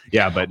team.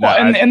 Yeah, but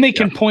and they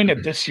can point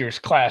at this year's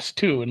class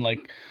too, and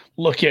like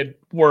look at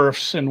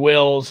Wirfs and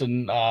Wills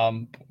and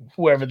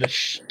whoever the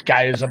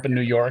guy is up in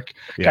New York.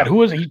 Yeah. God, who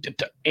was he?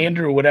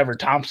 Andrew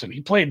Thompson.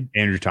 He played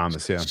Andrew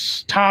Thomas. Yeah,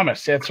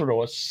 Thomas. That's what it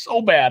was.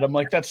 So bad. I'm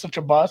like, that's such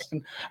a bust.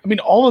 And I mean,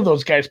 all of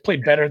those guys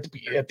played better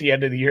at the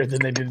end of the year than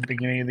they did at the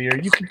beginning of the year.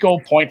 You could go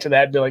point to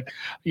that and be like,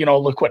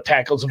 look what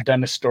tackles have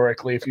done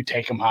historically if you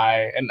take them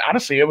high. And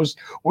honestly, we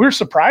were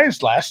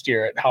surprised last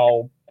year at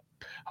how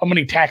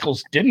many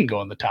tackles didn't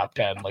go in the top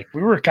 10. Like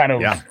we were kind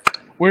of. Yeah.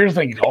 We were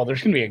thinking,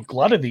 there's going to be a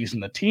glut of these in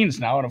the teens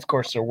now, and of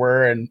course there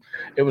were, and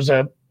it was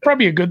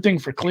probably a good thing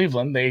for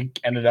Cleveland. They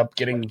ended up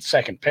getting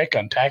second pick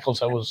on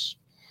tackles. That was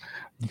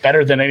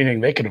better than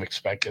anything they could have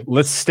expected.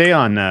 Let's stay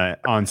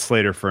on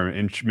Slater for a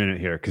minute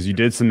here, because you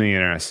did something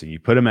interesting. You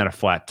put him at a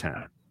flat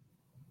 10,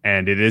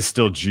 and it is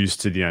still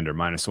juiced to the under,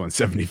 minus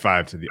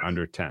 175 to the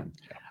under 10.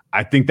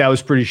 I think that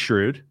was pretty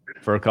shrewd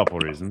for a couple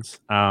of reasons.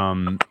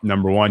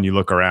 Number one, you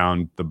look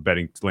around the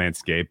betting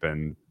landscape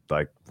and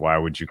like, why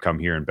would you come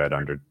here and bet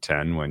under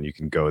 10 when you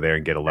can go there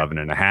and get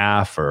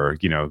 11.5 or,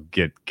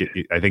 get,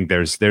 I think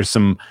there's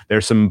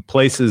some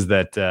places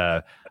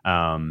that,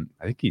 I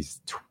think he's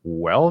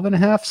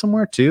 12.5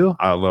 somewhere too.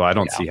 Although I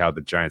don't see how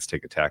the Giants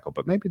take a tackle,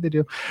 but maybe they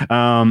do.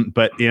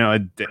 But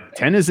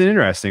 10 is an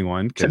interesting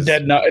one.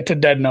 It's a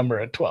dead number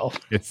at 12.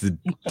 It's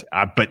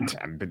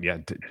but yeah,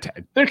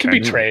 there could be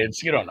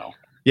trades. You don't know.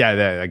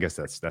 Yeah, I guess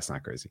that's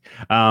not crazy.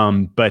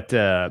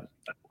 But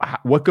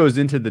what goes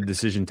into the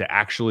decision to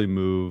actually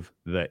move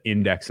the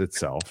index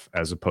itself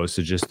as opposed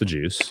to just the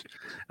juice?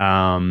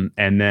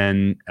 And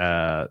then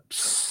I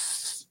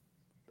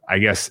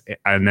guess,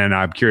 and then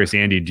I'm curious,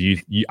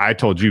 Andy, I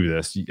told you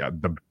this,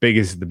 the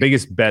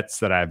biggest bets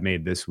that I've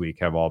made this week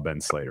have all been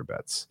Slater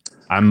bets.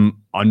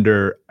 I'm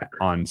under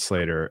on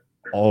Slater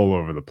all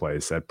over the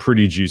place at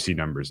pretty juicy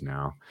numbers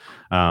now.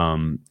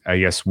 I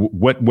guess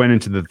what went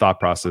into the thought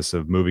process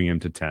of moving him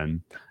to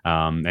 10?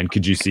 And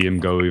could you see him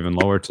go even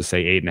lower to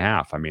say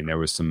 8.5? I mean, there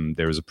was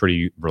a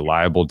pretty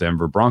reliable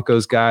Denver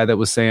Broncos guy that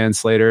was saying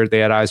Slater, they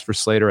had eyes for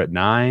Slater at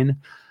 9.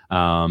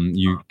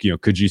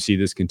 Could you see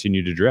this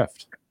continue to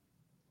drift?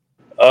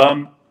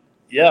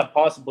 Yeah,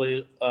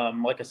 possibly.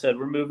 Like I said,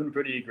 we're moving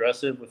pretty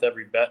aggressive with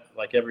every bet,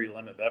 like every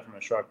limit bet from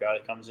a sharp guy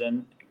that comes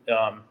in.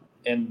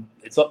 And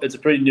it's a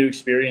pretty new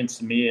experience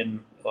to me and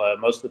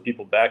most of the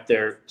people back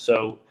there.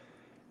 So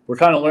we're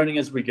kind of learning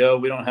as we go.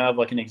 We don't have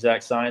like an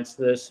exact science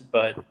to this,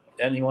 but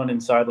anyone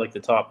inside like the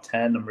top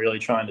 10, I'm really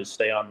trying to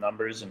stay on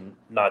numbers and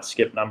not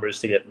skip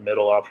numbers to get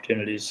middle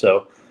opportunities.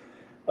 So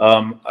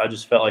I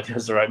just felt like it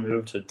was the right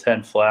move to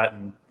 10 flat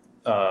and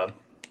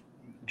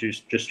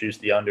juice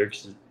the under,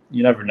 because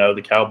you never know.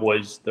 The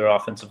Cowboys, their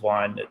offensive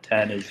line at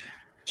 10 is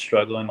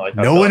struggling. Like,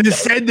 no one has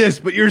said this,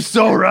 but you're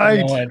so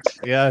right.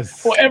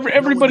 Yes. Well,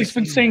 everybody's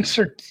been saying,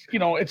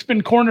 it's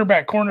been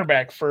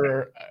cornerback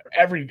for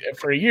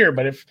a year.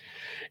 But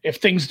if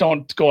things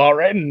don't go out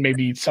right and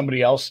maybe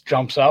somebody else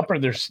jumps up or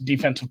there's a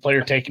defensive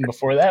player taken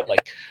before that,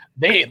 like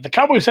the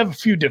Cowboys have a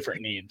few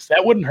different needs.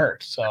 That wouldn't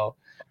hurt. So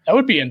that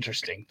would be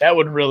interesting. That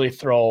would really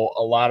throw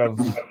a lot of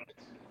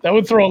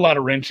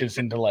wrenches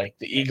into like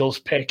the Eagles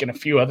pick and a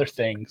few other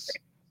things.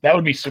 That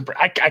would be super.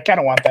 I kind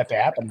of want that to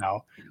happen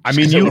now. I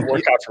mean, it would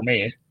work out for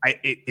me.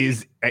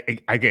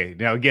 Okay.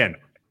 Now, again,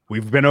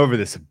 we've been over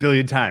this a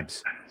billion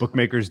times.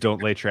 Bookmakers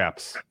don't lay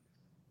traps,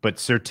 but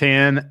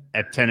Surtain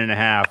at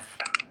 10.5,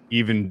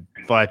 even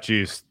flat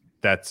juice,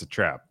 that's a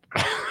trap.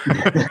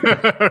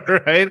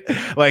 Right?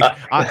 Like,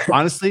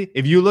 honestly,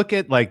 if you look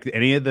at like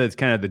any of the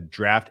kind of the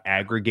draft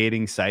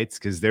aggregating sites,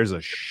 because there's a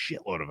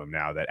shitload of them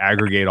now that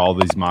aggregate all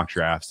these mock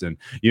drafts, and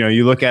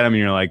you look at them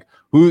and you're like,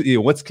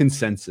 what's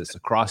consensus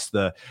across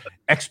the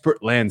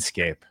expert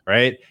landscape,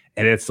 right?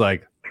 And it's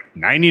like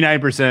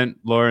 99%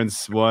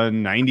 Lawrence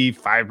 1,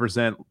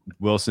 95%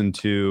 Wilson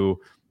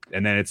 2,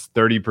 and then it's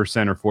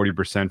 30% or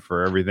 40%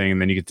 for everything, and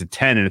then you get to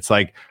 10, and it's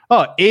like,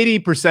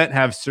 80%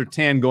 have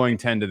Surtain going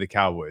 10 to the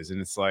Cowboys, and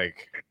it's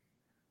like,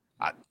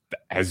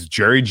 has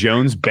Jerry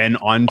Jones been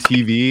on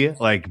TV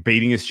like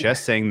baiting his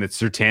chest saying that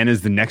Surtain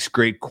is the next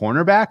great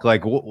cornerback?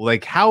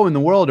 Like how in the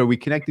world are we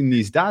connecting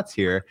these dots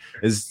here?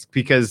 Is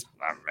because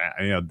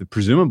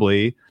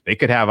presumably they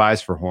could have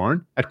eyes for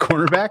Horn at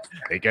cornerback.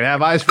 They could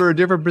have eyes for a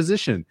different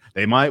position.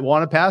 They might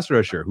want a pass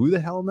rusher. Who the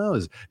hell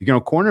knows?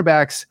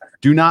 Cornerbacks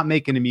do not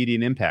make an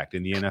immediate impact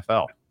in the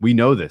NFL. We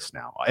know this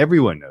now.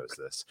 Everyone knows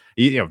this.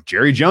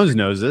 Jerry Jones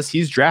knows this.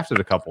 He's drafted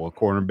a couple of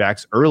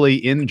cornerbacks early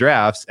in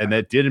drafts, and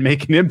that didn't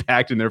make an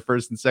impact in their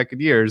first and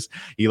second years.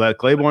 He let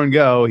Claiborne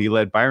go. He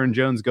let Byron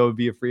Jones go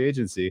via free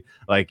agency.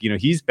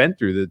 He's been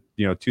through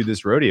to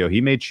this rodeo.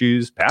 He may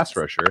choose pass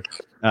rusher.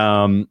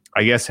 I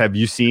guess, have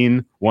you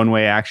seen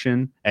one-way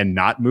action and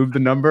not move the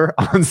number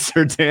on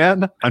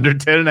Surtain under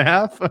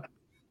 10.5?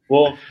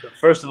 Well,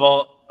 first of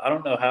all, I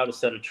don't know how to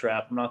set a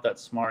trap. I'm not that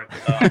smart.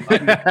 I'm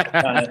kind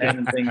of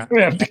hanging things. We're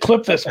gonna have to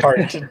clip this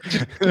part to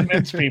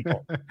convince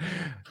people.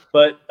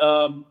 But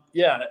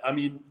I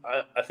mean,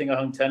 I think I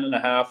hung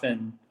 10.5,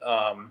 and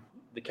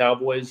the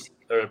Cowboys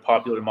are a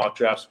popular mock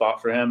draft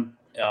spot for him.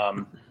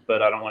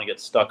 But I don't want to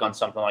get stuck on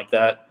something like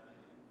that.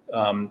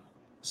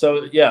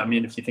 So I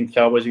mean, if you think the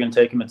Cowboys are going to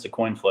take him, it's a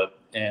coin flip.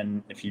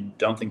 And if you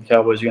don't think the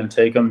Cowboys are going to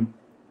take him,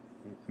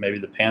 maybe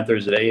the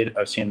Panthers at 8.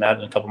 I've seen that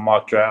in a couple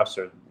mock drafts,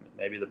 or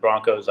maybe the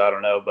Broncos. I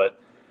don't know,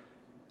 but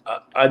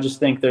I just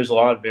think there's a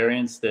lot of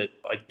variance that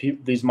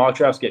these mock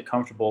drafts get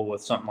comfortable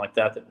with something like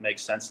that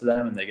makes sense to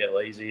them, and they get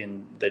lazy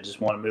and they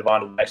just want to move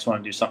on to the next one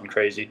and do something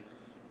crazy.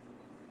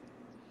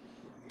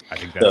 I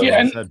think that's what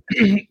I said.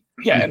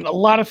 And a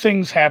lot of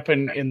things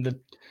happen in the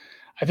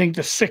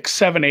 6,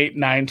 7, 8,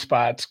 9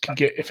 spots.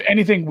 If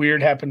anything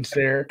weird happens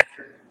there,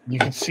 you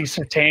can see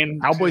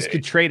Surtain. Cowboys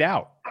could trade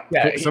out.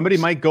 Yeah, somebody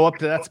might go up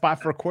to that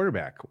spot for a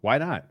quarterback. Why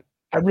not?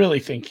 I really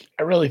think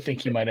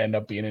he might end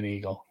up being an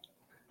Eagle,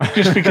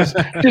 just because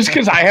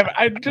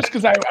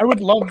I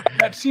would love.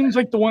 That seems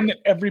like the one that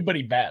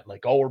everybody bet.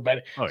 Like, we're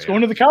betting. It's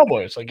going to the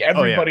Cowboys. Like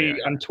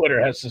everybody on Twitter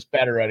has this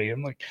bet already.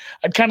 I'm like,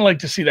 I'd kind of like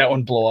to see that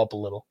one blow up a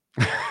little.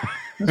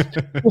 I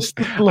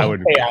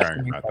wouldn't be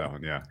crying about that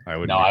one. Yeah, I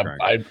would. No,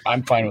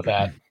 I'm fine with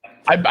that.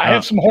 I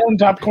have some horn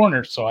top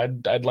corners, so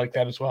I'd like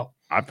that as well.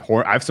 I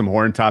have some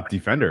horn top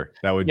defender.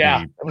 That would be.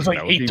 It was like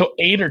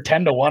 8 or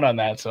 10 to 1 on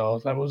that. So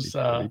that was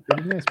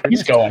pretty nice.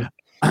 He's going.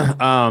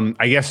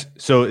 I guess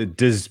so.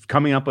 Does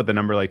coming up with a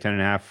number like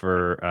 10.5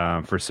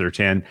 for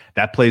Surtain,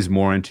 that plays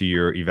more into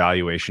your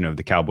evaluation of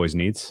the Cowboys'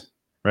 needs,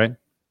 right?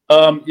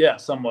 Yeah,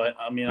 somewhat.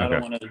 I mean, okay.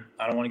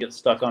 I don't want to get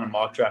stuck on a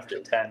mock draft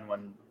at 10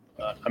 when.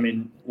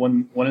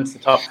 When it's the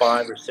top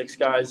 5 or 6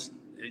 guys,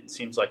 it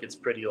seems like it's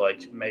pretty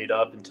made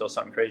up until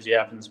something crazy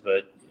happens.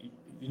 But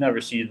you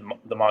never see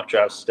the mock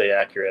drafts stay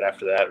accurate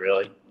after that,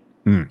 really.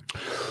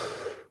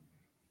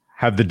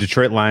 Have the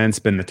Detroit Lions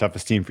been the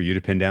toughest team for you to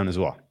pin down as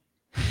well?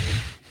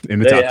 In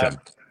the top 10,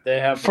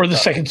 they have for the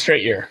second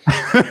straight year,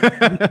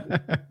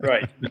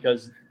 right?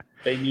 Because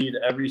they need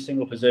every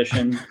single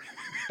position.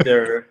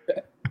 They're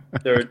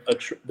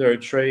a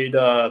trade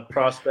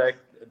prospect.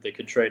 They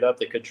could trade up.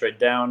 They could trade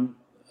down.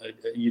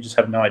 You just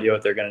have no idea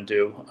what they're going to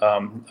do.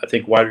 I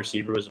think wide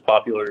receiver was a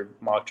popular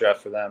mock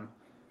draft for them.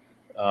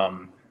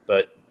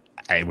 But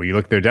hey, when you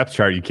look at their depth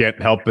chart, you can't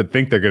help but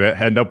think they're going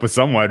to end up with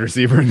some wide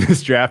receiver in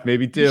this draft,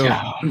 maybe too.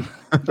 Yeah.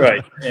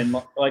 Right. And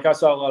I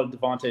saw a lot of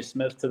Devontae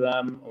Smith to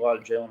them, a lot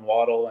of Jalen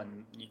Waddle,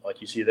 and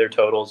you see their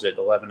totals at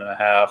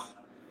 11.5.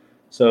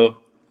 So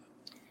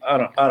I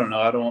don't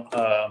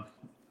know.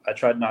 I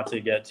tried not to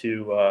get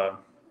too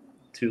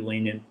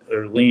lenient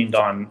or leaned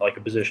on a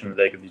position that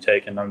they could be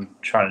taken. I'm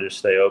trying to just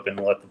stay open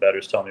and let the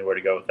bettors tell me where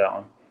to go with that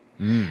one.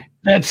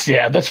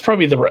 That's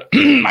probably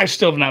I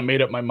still have not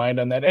made up my mind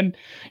on that. And,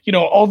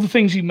 all the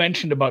things you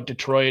mentioned about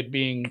Detroit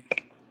being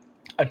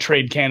a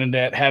trade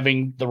candidate,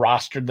 having the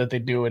roster that they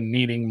do and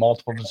needing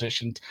multiple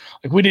positions.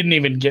 Like we didn't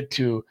even get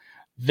to,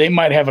 they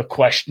might have a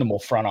questionable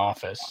front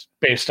office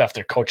based off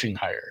their coaching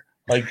hire.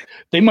 Like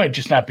they might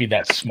just not be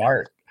that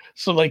smart.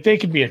 So like they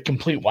could be a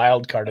complete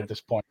wild card at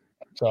this point.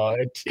 So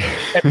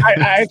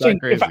I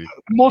think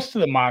most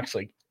of the mocks,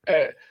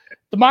 the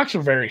mocks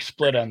are very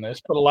split on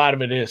this, but a lot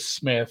of it is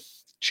Smith,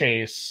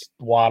 Chase,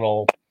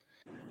 Waddle.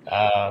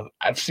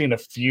 I've seen a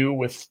few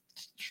with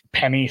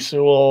Penny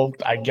Sewell.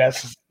 I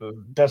guess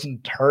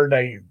doesn't hurt.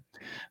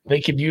 They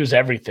could use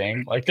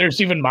everything. Like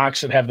there's even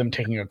mocks that have them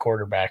taking a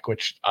quarterback,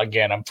 which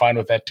again I'm fine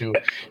with that too.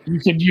 You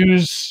could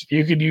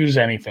use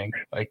anything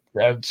like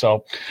that.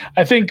 So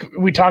I think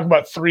we talk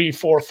about 3,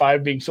 4,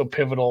 5 being so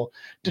pivotal.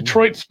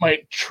 Detroit's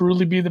might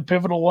truly be the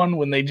pivotal one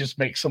when they just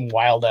make some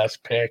wild ass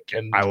pick.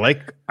 And I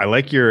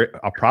like your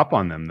a prop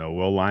on them though.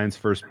 Will Lyons'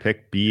 first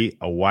pick be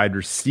a wide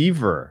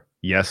receiver?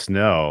 Yes,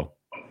 no.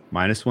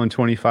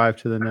 -125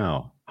 to the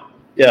no.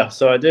 Yeah,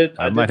 so I did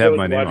might have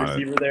my name wide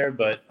receiver there,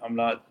 but I'm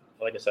not.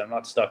 Like I said, I'm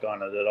not stuck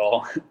on it at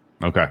all.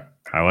 Okay.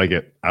 I like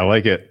it.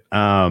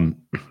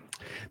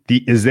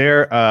 Is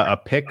there a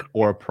pick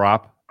or a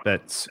prop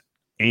that's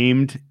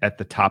aimed at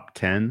the top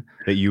 10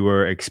 that you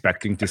were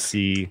expecting to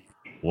see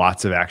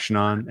lots of action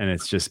on and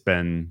it's just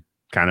been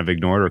kind of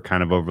ignored or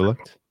kind of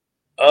overlooked?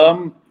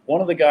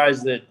 One of the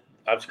guys that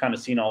I've kind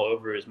of seen all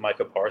over is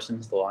Micah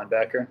Parsons, the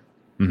linebacker.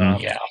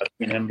 Mm-hmm. I've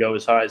seen him go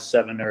as high as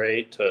 7 or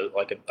 8 to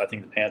I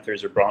think the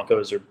Panthers or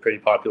Broncos are pretty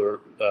popular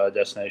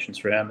destinations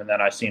for him. And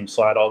then I see him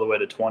slide all the way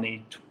to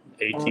 20,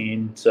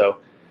 18. So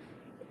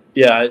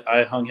yeah,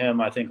 I hung him,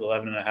 I think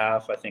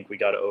 11.5. I think we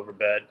got an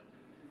overbet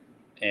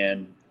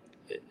and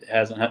it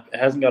hasn't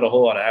got a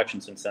whole lot of action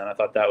since then. I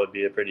thought that would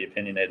be a pretty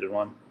opinionated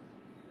one.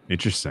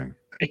 Interesting.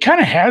 It kind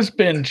of has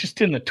been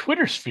just in the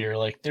Twitter sphere.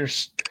 Like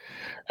there's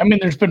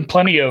been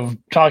plenty of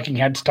talking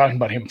heads talking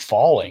about him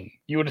falling.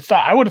 I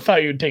would have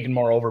thought you would taken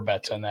more over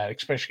bets on that,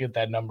 especially at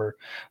that number.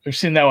 We've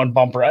seen that one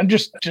bumper and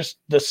just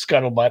the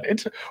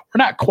scuttlebutt. We're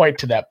not quite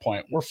to that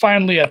point. We're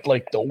finally at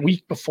like the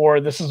week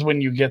before. This is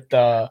when you get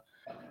the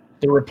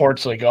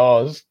reports like,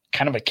 oh, this is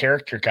kind of a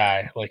character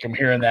guy. Like I'm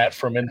hearing that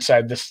from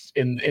inside this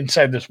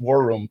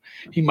war room.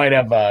 He might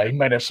have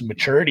some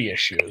maturity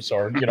issues,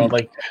 or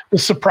like the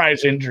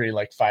surprise injury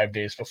like 5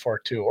 days before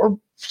too, or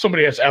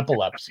somebody has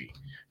epilepsy.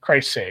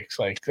 Christ's sakes,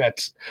 like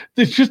it's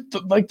just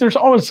like there's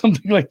always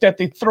something like that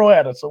they throw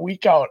at us a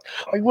week out.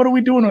 Like, what are we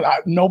doing?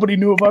 Nobody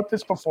knew about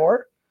this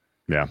before.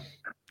 Yeah,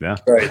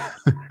 right.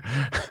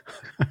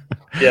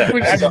 Yeah,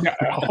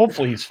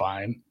 hopefully he's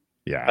fine.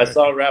 Yeah, I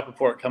saw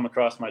Rappaport come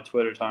across my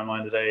Twitter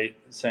timeline today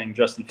saying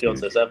Justin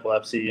Fields has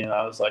epilepsy, and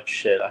I was like,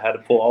 shit. I had to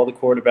pull all the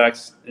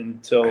quarterbacks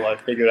until I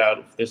figured out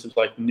if this was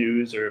like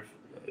news or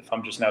if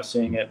I'm just now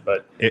seeing it.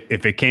 But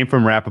if it came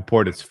from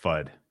Rappaport, it's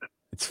FUD.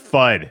 It's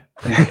FUD.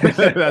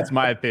 That's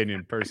my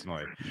opinion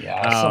personally.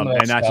 Yeah,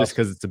 and not just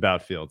because it's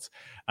about Fields.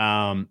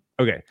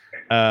 Okay.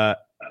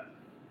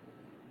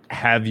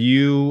 Have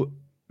you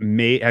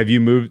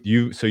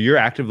moved so you're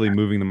actively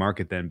moving the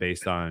market then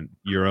based on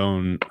your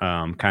own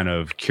kind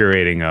of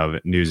curating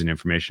of news and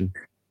information?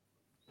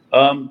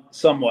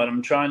 Somewhat.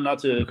 I'm trying not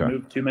to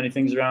move too many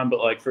things around, but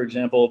like for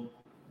example,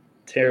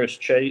 Terrace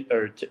Chase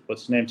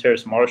what's his name?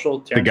 Terrace Marshall.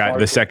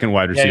 The second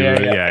wide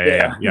receiver.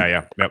 Yeah.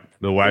 Yep.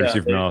 The wide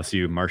receiver from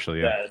LSU, Marshall.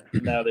 Yeah.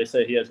 Now they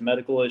say he has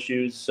medical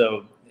issues,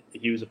 so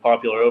he was a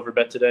popular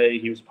overbet today.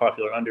 He was a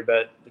popular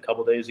underbet a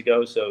couple days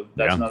ago, so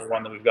that's another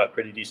one that we've got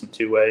pretty decent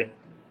two-way.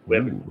 We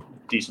have a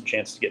decent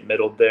chance to get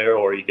middled there,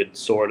 or you could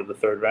soar to the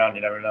third round.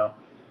 You never know.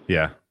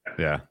 Yeah.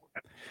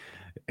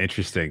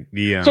 Interesting.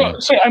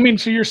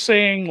 So you're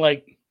saying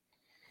like,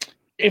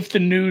 if the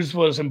news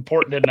was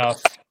important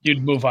enough,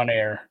 you'd move on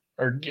air.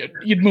 Or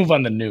you'd move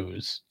on the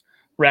news.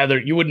 Rather,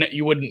 you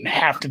wouldn't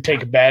have to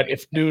take a bet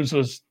if news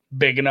was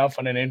big enough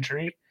on an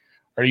injury,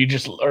 or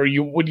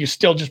would you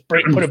still just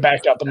put it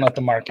back up and let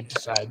the market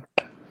decide?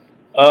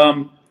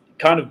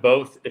 Kind of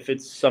both. If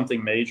it's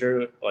something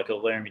major like a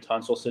Laramie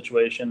Tunsil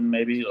situation,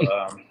 maybe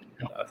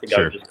I think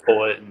I would just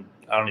pull it, and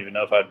I don't even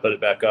know if I'd put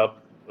it back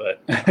up.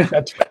 But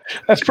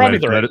that's probably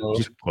the right move.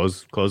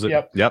 Just close it.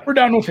 Yep. We're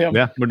done with him.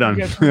 Yeah, we're done.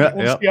 We'll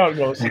see how it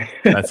goes.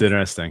 That's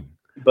interesting.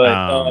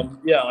 But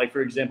like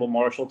for example,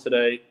 Marshall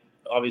today,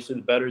 obviously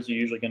the bettors are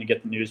usually going to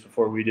get the news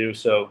before we do.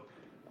 So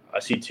I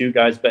see 2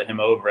 guys bet him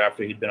over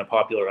after he'd been a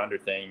popular under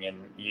thing, and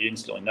you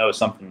instantly know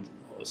something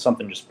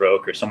just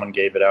broke or someone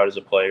gave it out as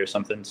a play or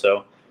something.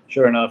 So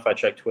sure enough, I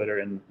checked Twitter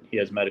and he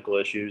has medical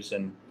issues,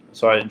 and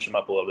so I inched him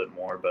up a little bit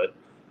more. But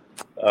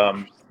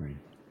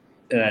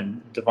and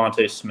then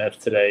Devontae Smith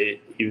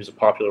today, he was a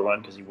popular one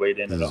because he weighed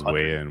in at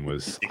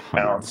 166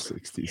 pounds.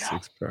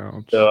 66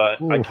 pounds. So I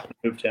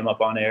moved him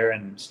up on air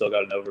and still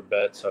got an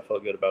overbet, so I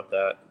felt good about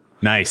that.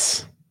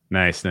 Nice.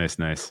 That's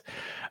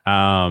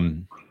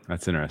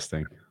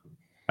interesting.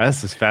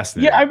 This is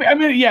fascinating. Yeah, I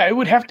mean, it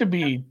would have to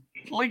be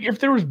like if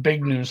there was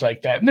big news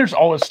like that, and there's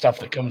always stuff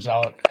that comes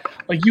out,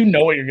 like you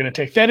know what you're going to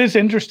take. That is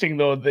interesting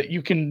though, that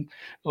you can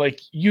like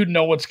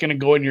what's going to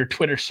go in your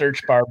Twitter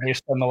search bar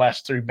based on the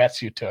last 3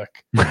 bets you took.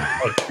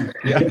 Like,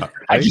 Yeah,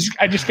 I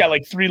just got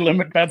like 3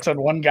 limit bets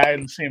on one guy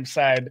on the same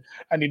side.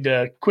 I need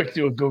to quick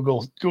do a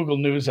Google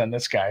News on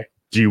this guy.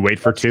 Do you wait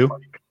for 2,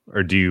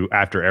 or do you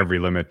after every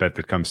limit bet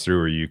that comes through,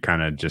 or you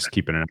kind of just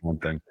keeping it on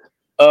thing?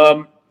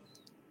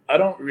 I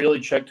don't really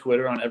check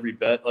Twitter on every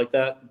bet like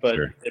that, but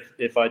Sure.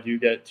 if I do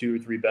get 2 or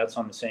 3 bets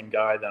on the same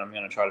guy, then I'm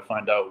going to try to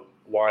find out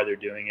why they're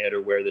doing it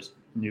or where this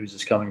news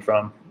is coming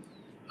from.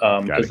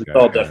 Because it's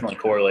all definitely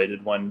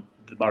correlated when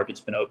the market's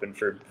been open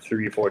for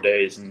 3 or 4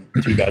 days and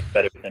 2 guys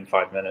bet it within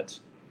 5 minutes.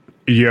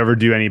 Do you ever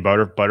do any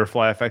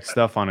butterfly effect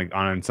stuff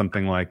on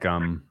something like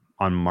on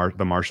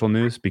the Marshall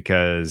news?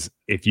 Because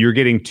if you're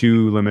getting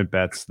 2 limit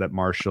bets that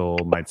Marshall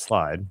might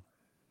slide,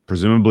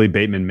 presumably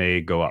Bateman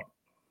may go up.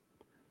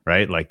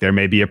 Right? Like there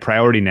may be a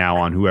priority now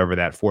on whoever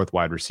that 4th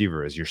wide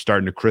receiver is. You're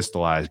starting to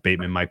crystallize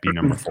Bateman might be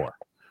number 4,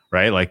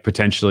 right? Like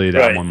potentially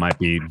that one might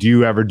be. Do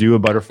you ever do a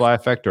butterfly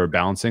effect or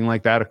balancing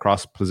like that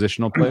across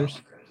positional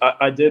players?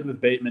 I did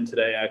with Bateman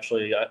today,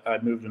 actually. I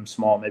moved him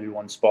small, maybe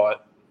 1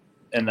 spot.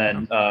 And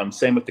then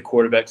same with the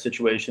quarterback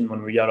situation.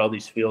 When we got all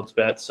these Fields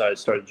bets, I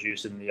started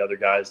juicing the other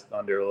guys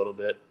under a little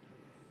bit.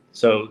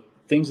 So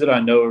things that I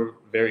know are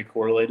very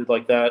correlated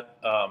like that,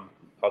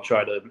 I'll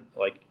try to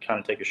like kind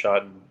of take a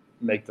shot and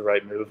make the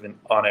right move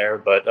on air,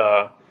 but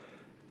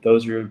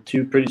those are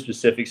 2 pretty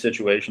specific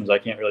situations. I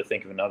can't really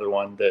think of another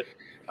one that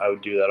I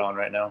would do that on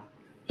right now.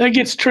 That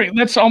gets tricky.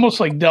 That's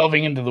almost like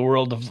delving into the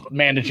world of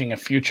managing a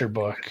future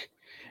book.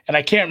 And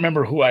I can't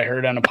remember who I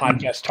heard on a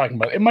podcast talking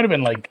about it. It might have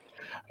been like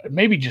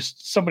maybe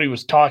just somebody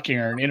was talking,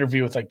 or an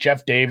interview with like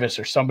Jeff Davis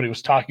or somebody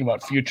was talking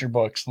about future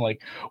books and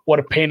like what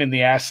a pain in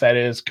the ass that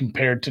is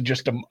compared to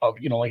just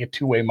like a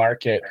 2-way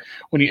market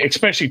when you,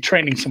 especially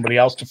training somebody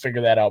else to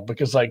figure that out,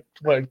 because like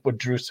what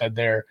Drew said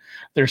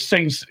there's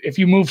things, if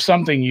you move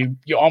something,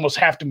 you almost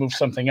have to move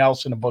something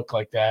else in a book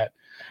like that,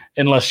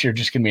 unless you're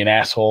just going to be an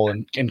asshole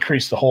and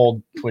increase the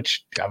hold,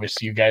 which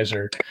obviously you guys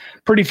are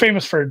pretty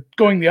famous for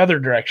going the other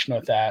direction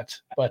with that.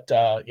 But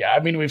yeah, I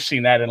mean, we've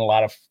seen that in a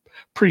lot of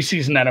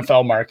preseason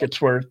NFL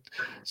markets where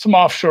some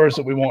offshores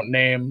that we won't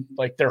name,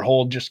 like their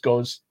hold just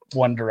goes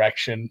one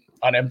direction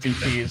on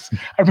MVPs.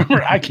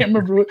 I can't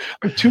remember,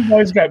 2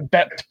 guys got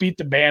bet to beat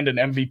the band in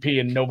MVP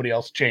and nobody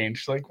else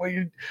changed. Like, well,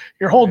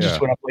 your hold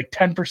just went up like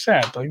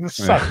 10%. Like, this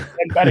sucks.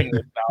 I'm betting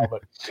this now,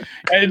 but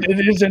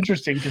it is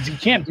interesting because you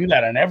can't do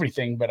that on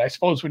everything. But I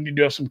suppose when you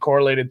do have some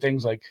correlated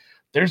things, like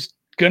there's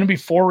going to be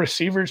 4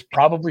 receivers,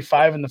 probably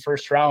 5 in the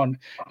first round.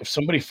 If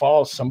somebody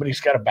falls, somebody's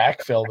got to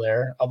backfill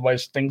there.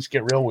 Otherwise, things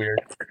get real weird.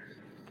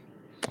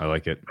 I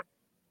like it.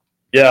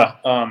 Yeah.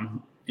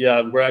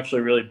 Yeah, we're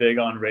actually really big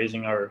on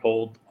raising our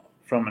hold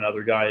from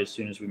another guy as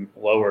soon as we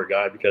lower a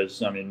guy,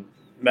 because, I mean,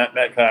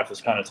 Metcalf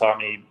has kind of taught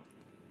me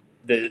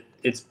that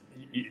it's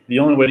the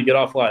only way to get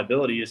off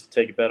liability is to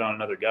take a bet on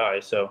another guy.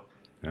 So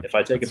if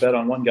I take a bet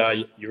on one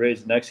guy, you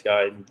raise the next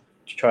guy and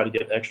try to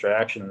get extra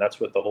action. And that's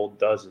what the hold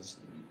does, is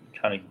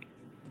kind of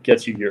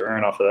gets you your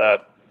earn off of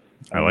that.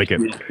 I like it.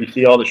 You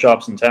see all the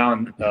shops in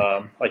town,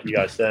 like you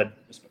guys said,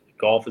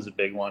 golf is a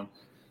big one.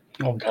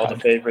 Oh, all the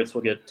favorites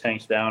will get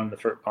tanked down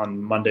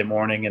on Monday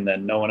morning, and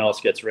then no one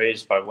else gets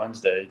raised by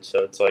Wednesday. So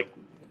it's like,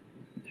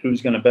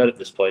 who's going to bet at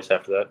this place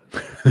after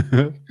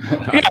that?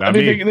 Yeah, I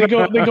mean, they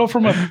go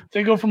from a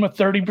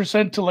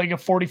 30% to like a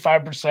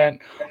 45%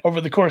 over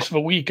the course of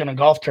a week in a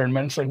golf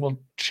tournament. It's like, well,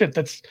 shit,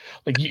 that's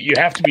like you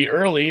have to be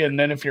early, and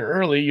then if you're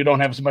early, you don't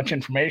have as much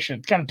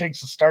information. It kind of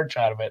takes the starch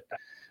out of it.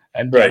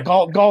 And right.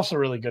 Golf's a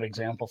really good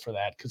example for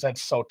that, because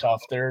that's so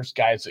tough. There's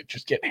guys that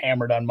just get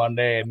hammered on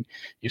Monday, and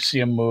you see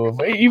them move.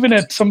 Even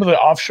at some of the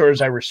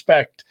offshores I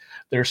respect,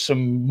 there's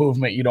some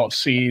movement you don't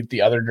see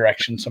the other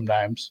direction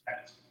sometimes.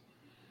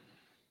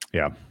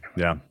 Yeah.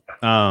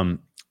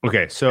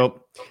 Okay,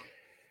 so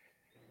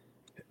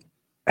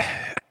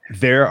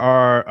there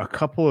are a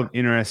couple of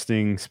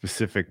interesting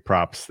specific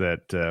props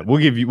that we'll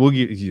give you.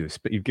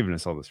 You've given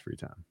us all this free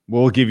time.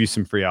 We'll give you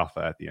some free alpha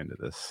at the end of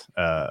this,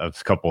 of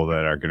a couple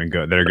that are going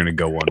to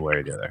go one way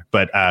or the other.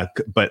 But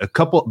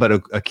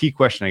a key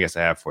question I guess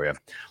I have for you.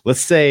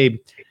 Let's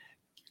say,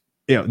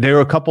 there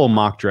are a couple of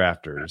mock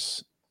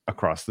drafters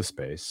across the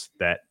space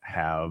that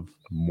have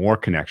more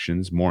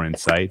connections, more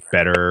insight,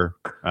 better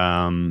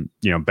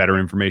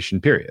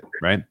information, period.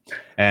 Right.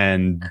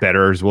 And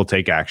bettors will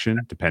take action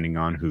depending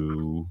on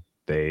who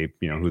they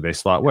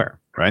slot where.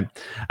 Right.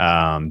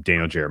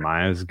 Daniel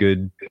Jeremiah is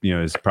good,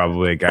 is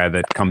probably a guy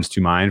that comes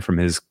to mind from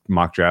his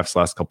mock drafts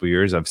last couple of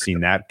years. I've seen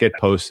that get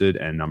posted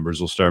and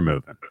numbers will start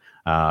moving.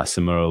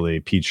 Similarly,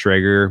 Pete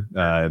Schrager,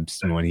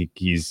 when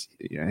he's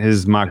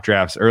his mock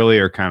drafts early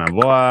are kind of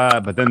blah,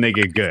 but then they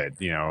get good,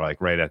 like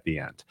right at the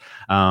end.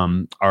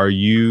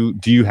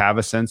 Do you have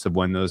a sense of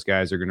when those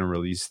guys are going to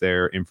release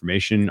their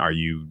information? Are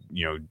you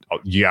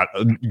got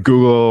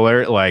Google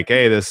alert, like,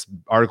 hey, this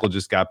article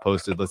just got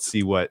posted. Let's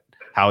see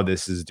how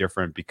this is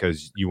different,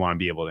 because you want to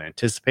be able to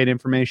anticipate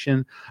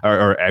information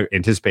or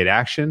anticipate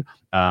action,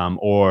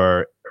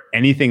 or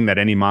anything that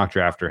any mock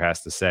drafter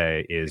has to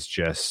say is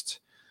just,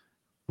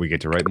 we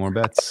get to write more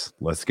bets.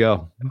 Let's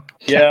go.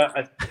 Yeah,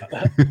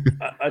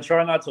 I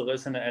try not to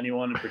listen to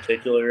anyone in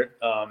particular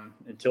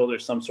until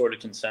there's some sort of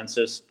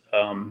consensus.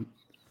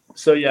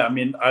 So yeah, I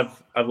mean,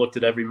 I've looked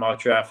at every mock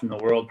draft in the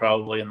world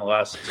probably in the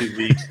last 2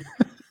 weeks.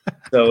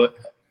 So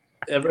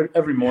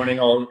every morning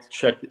I'll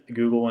check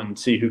Google and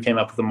see who came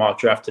up with the mock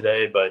draft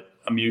today. But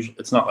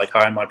it's not like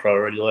high on my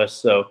priority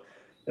list. So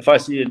if I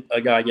see a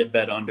guy get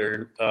bet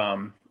under,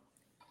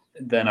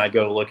 then I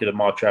go look at a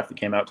mock draft that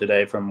came out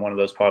today from one of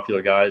those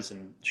popular guys,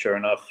 and sure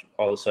enough,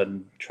 all of a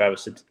sudden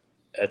Travis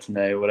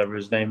Etienne, whatever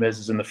his name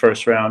is in the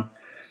first round.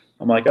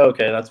 I'm like, oh,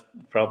 okay, that's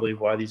probably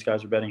why these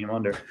guys are betting him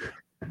under.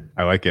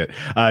 I like it.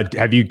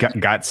 Have you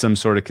got some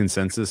sort of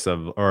consensus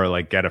or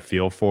like get a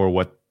feel for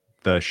what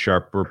the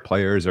sharper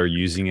players are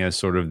using as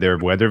sort of their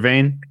weather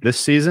vane this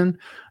season?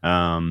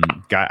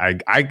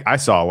 I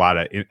saw a lot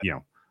of,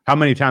 how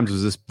many times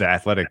was the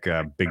Athletic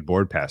big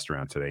board passed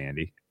around today,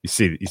 Andy?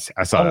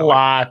 I saw a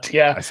lot.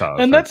 Yeah. I saw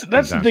and that's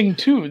the thing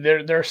too.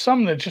 There are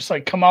some that just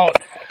like come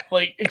out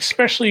like,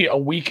 especially a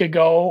week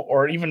ago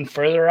or even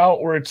further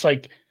out, where it's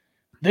like,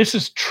 this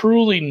is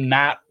truly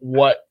not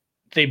what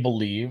they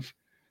believe.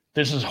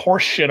 This is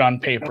horse shit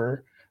on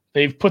paper.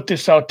 They've put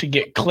this out to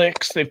get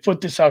clicks. They've put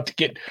this out to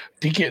get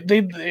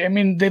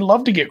they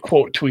love to get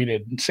quote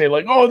tweeted and say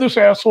like, oh, this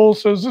asshole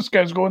says this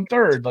guy's going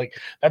third. Like,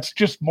 that's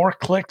just more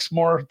clicks,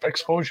 more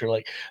exposure.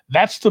 Like,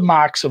 that's the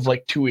mocks of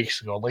like 2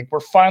 weeks ago. Like, we're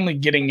finally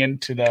getting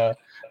into the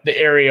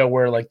area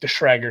where like the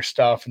Schrager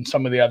stuff and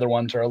some of the other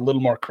ones are a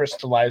little more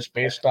crystallized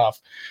based off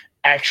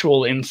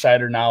actual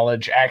insider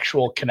knowledge,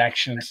 actual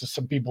connections to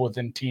some people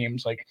within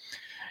teams. Like,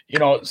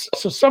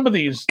 so some of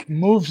these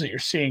moves that you're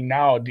seeing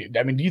now, do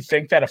you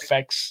think that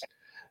affects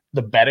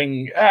the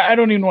betting? I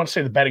don't even want to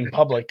say the betting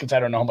public, because I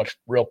don't know how much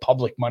real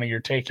public money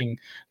you're taking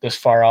this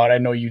far out. I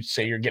know you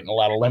say you're getting a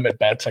lot of limit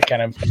bets. I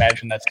kind of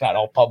imagine that's not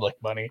all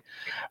public money.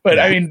 But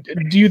yeah. I mean,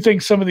 do you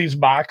think some of these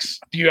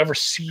mocks, do you ever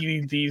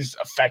see these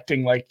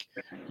affecting like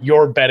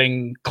your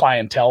betting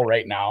clientele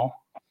right now?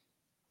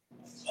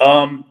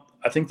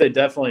 I think they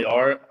definitely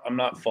are. I'm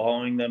not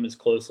following them as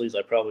closely as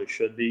I probably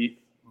should be,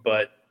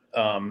 but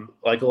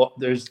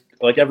there's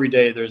like every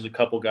day there's a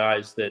couple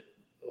guys that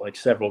like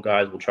several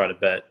guys will try to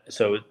bet,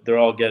 so they're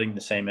all getting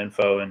the same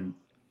info, and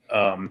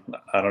I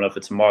don't know if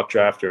it's a mock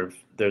draft or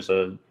if there's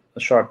a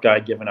sharp guy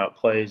giving out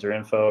plays or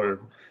info, or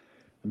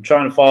I'm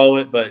trying to follow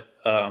it, but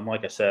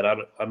like I said,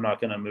 I'm not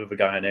going to move a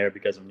guy in there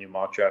because a new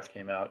mock draft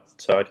came out,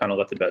 so I kind of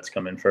let the bets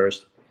come in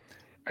first.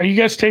 Are you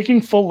guys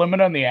taking full limit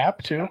on the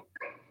app too?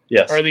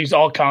 Yes. Or are these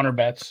all counter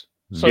bets?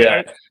 So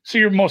yeah. So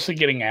you're mostly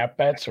getting app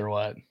bets or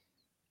what?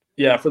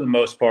 Yeah, for the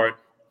most part.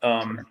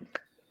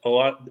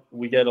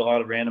 We get a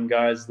lot of random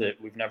guys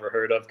that we've never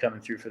heard of coming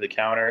through for the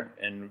counter,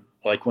 and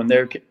like when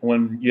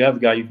you have a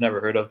guy you've never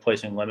heard of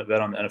placing a limit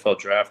bet on the NFL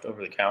draft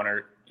over the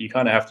counter, you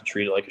kind of have to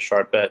treat it like a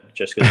sharp bet,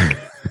 just because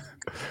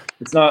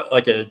it's not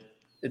like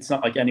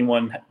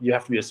anyone. You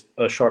have to be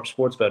a sharp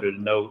sports bettor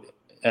to know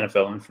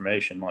NFL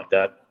information like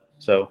that.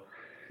 So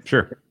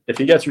sure, if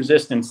he gets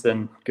resistance,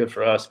 then good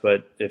for us.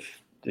 But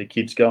if it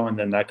keeps going,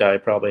 then that guy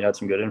probably had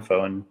some good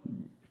info, and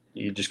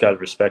you just got to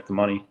respect the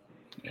money.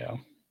 Yeah.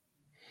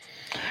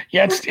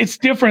 Yeah, it's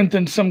different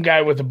than some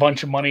guy with a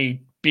bunch of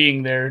money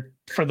being there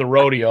for the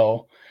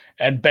rodeo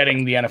and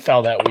betting the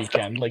NFL that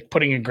weekend, like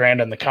putting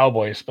 $1,000 on the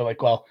Cowboys, but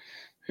like, well,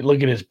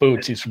 look at his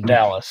boots, he's from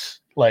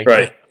Dallas. Like,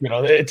 right.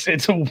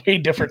 It's a way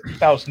different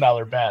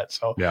 $1,000 bet.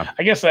 So yeah.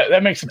 I guess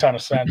that makes a ton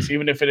of sense,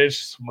 even if it is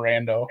some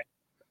rando.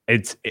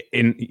 That's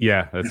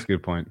a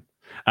good point.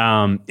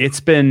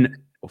 It's been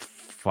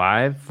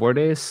 4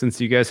 days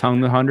since you guys hung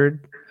the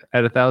 100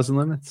 at 1,000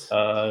 limits.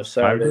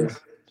 Saturday.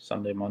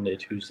 Sunday, Monday,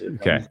 Tuesday.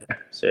 Okay. Wednesday.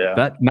 So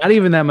yeah. Not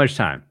even that much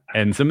time.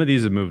 And some of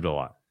these have moved a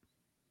lot.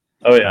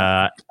 Oh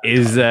yeah.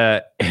 Is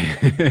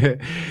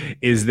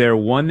there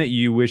one that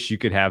you wish you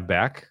could have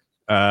back?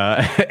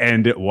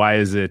 And why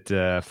is it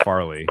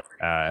Farley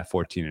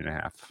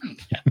 14.5?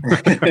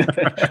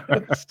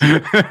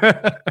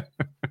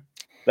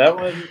 That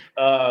one,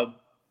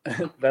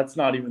 that's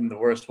not even the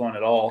worst one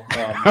at all.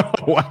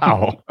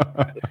 Wow.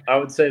 I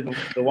would say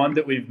the one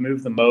that we've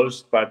moved the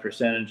most by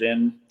percentage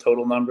in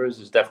total numbers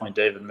is definitely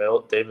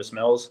Davis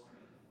Mills,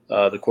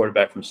 the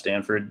quarterback from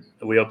Stanford.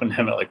 We opened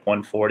him at like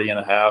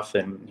 140.5,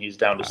 and he's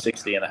down to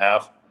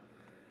 60.5.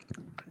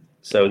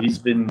 So he's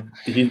been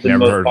Never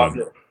most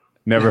popular.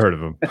 Never heard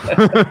of him.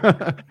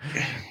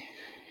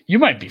 You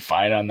might be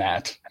fine on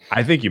that.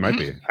 I think you might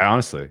be.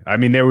 Honestly, I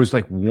mean, there was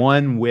like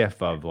one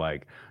whiff of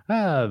like,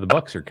 the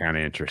Bucks are kind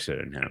of interested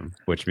in him,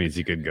 which means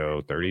he could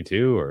go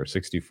 32 or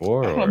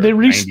 64. Or they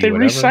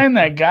re-signed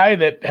that guy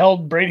that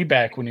held Brady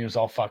back when he was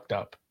all fucked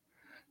up.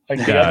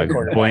 Like the other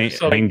quarterback.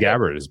 Blaine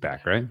Gabbert is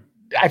back, right?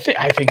 I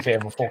think they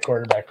have a full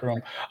quarterback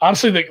room.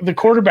 Honestly, the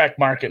quarterback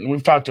market, and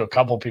we've talked to a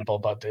couple people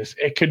about this,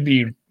 it could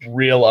be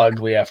real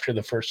ugly after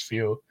the first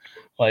few.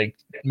 Like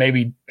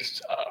maybe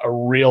a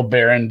real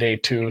barren day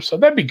 2. So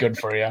that'd be good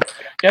for you.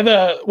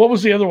 Yeah. What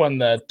was the other one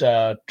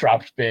that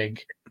dropped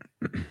big?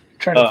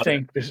 Trying to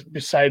think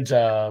besides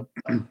Kellen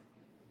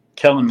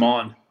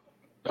Mond.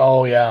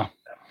 Oh yeah.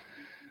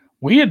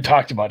 We had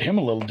talked about him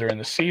a little during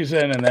the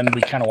season, and then we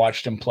kind of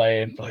watched him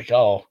play and like,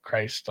 oh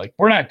Christ, like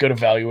we're not good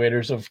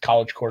evaluators of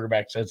college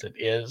quarterbacks as it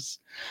is.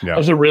 Yeah. I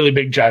was a really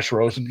big Josh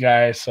Rosen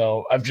guy,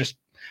 so I've just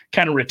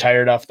kind of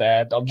retired off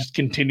that. I'll just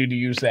continue to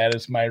use that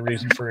as my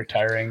reason for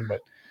retiring.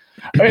 But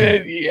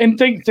and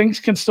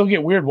things can still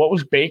get weird. What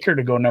was Baker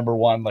to go number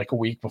one like a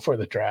week before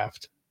the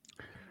draft?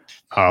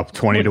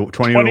 20 to 1,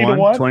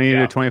 20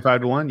 to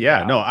 25 to 1.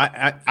 Yeah. No,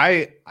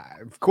 I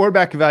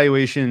quarterback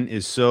evaluation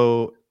is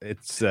so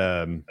it's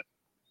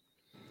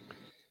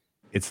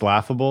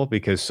laughable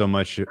because so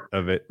much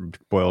of it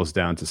boils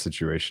down to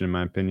situation, in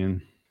my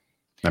opinion.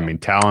 I mean,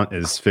 talent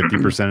is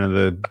 50% of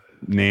the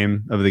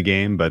name of the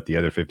game, but the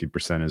other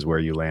 50% is where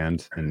you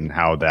land and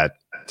how that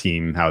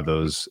team, how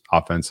those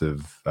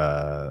offensive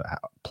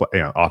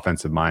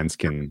minds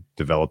can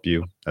develop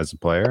you as a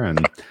player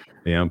and,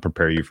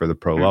 prepare you for the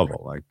pro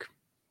level. Like,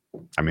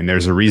 I mean,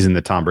 there's a reason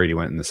that Tom Brady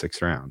went in the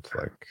 6th round.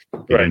 Like,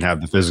 he didn't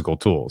have the physical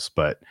tools,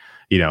 but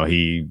he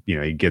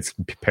gets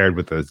paired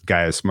with a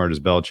guy as smart as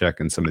Belichick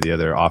and some of the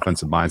other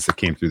offensive minds that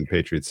came through the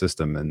Patriot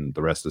system, and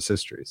the rest is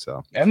history.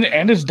 So, and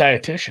his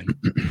dietitian.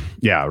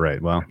 Yeah,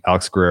 right. Well,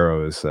 Alex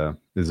Guerrero is a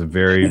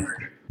very,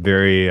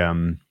 very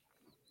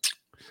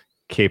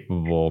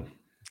capable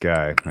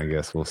guy, I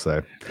guess we'll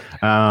say.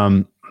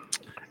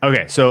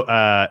 Okay, so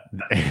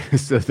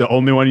so the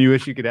only one you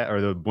wish you could add,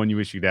 or the one you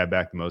wish you could add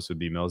back the most, would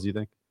be Mills, you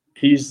think?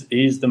 He's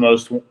the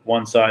most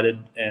one-sided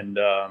and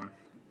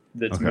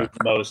that's moved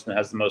the most and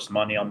has the most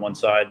money on one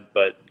side.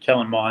 But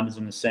Kellen Mond is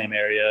in the same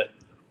area.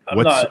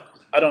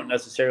 I don't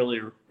necessarily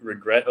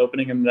regret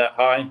opening him that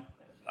high.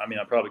 I mean,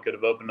 I probably could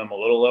have opened him a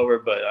little lower,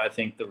 but I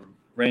think the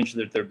range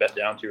that they're bet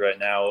down to right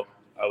now,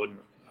 I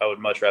would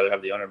much rather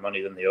have the under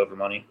money than the over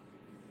money.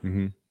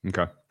 Mm-hmm.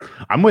 Okay,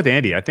 I'm with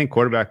Andy. I think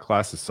quarterback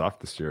class is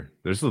soft this year.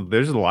 There's a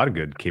lot of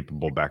good,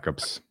 capable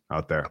backups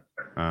out there,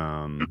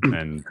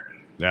 and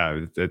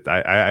yeah,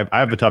 I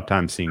have a tough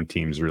time seeing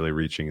teams really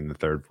reaching in the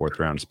 3rd, 4th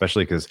round,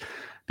 especially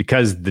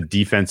because the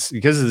defense,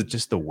 because of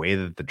just the way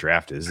that the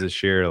draft is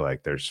this year.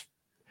 Like, there's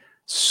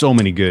so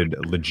many good,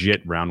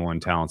 legit round 1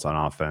 talents on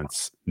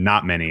offense,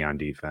 not many on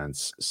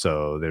defense.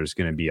 So there's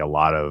going to be a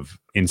lot of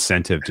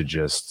incentive to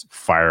just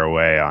fire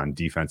away on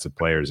defensive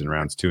players in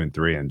rounds 2 and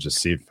 3 and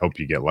just hope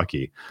you get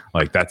lucky.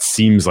 Like, that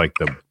seems like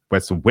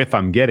that's the whiff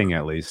I'm getting,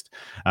 at least.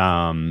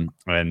 And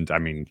I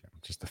mean,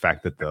 just the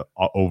fact that the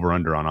over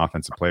under on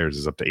offensive players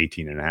is up to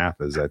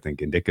 18.5 is, I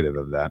think, indicative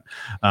of that.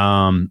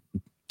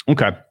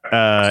 Okay.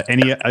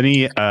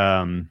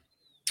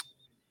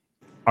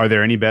 Are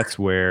there any bets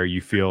where you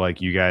feel like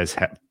you guys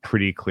have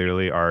pretty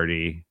clearly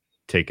already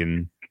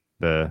taken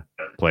the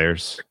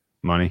players'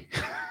 money?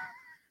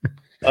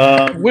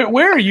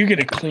 Where are you going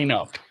to clean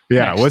up?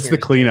 Yeah, what's the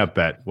cleanup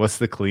bet? What's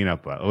the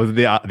cleanup bet? What's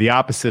the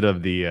opposite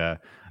of the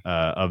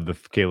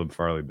Caleb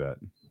Farley bet?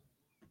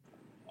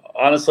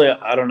 Honestly,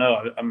 I don't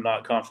know. I'm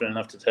not confident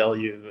enough to tell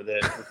you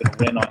that we're going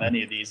to win on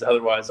any of these.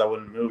 Otherwise, I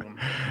wouldn't move them.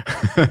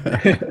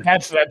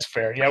 That's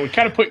fair. Yeah, we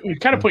kind of put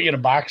you in a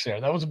box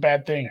there. That was a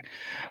bad thing.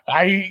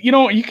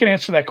 You can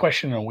answer that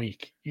question in a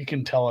week. You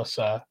can tell us.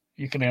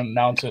 You can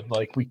announce it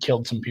like we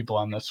killed some people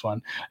on this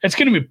one. It's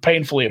going to be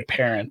painfully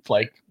apparent.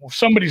 Like,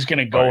 somebody's going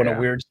to go in a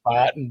weird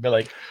spot and be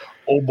like,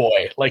 oh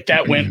boy, like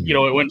that went.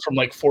 It went from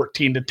like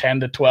 14 to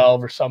 10 to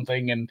 12 or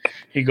something, and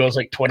he goes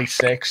like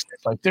 26.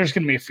 Like, there's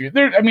going to be a few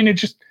there. I mean,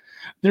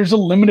 there's a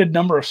limited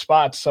number of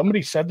spots.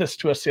 Somebody said this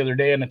to us the other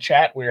day in a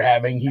chat we were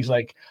having. He's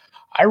like,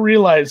 I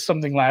realized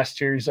something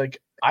last year. He's like,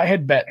 I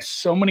had bet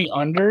so many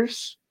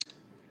unders.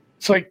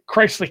 It's like,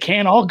 Christ, they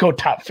can't all go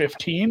top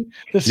 15.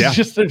 This is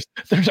just,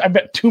 there's, I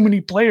bet too many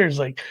players.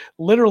 Like,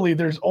 literally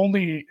there's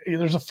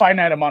a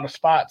finite amount of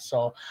spots.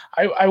 So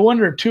I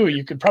wonder too,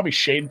 you could probably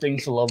shade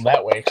things a little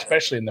that way,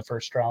 especially in the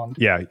 1st round.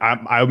 Yeah.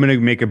 I'm going to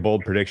make a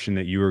bold prediction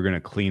that you are going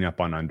to clean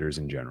up on unders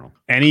in general.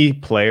 Any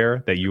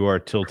player that you are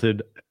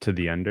tilted to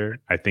the under,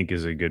 I think,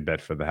 is a good bet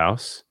for the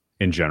house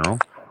in general,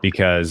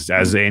 because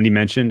as Andy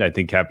mentioned, I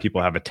think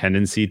people have a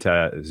tendency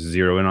to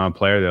zero in on a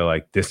player. They're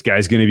like, this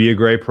guy's going to be a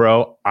great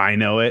pro. I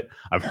know it.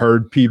 I've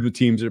heard people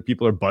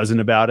are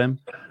buzzing about him.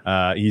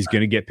 He's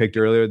going to get picked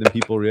earlier than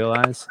people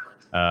realize.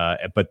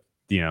 But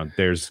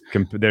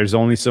there's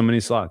only so many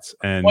slots,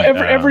 and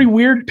every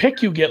weird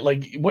pick you get,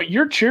 like what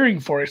you're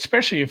cheering for,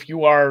 especially if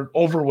you are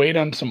overweight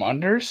on some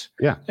unders.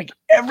 Yeah, like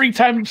every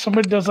time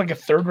somebody does like a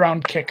 3rd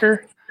round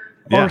kicker.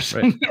 Or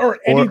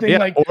anything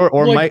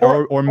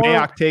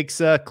Mayock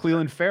takes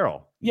Cleveland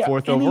Farrell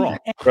 4th overall.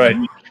 Right.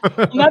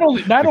 Not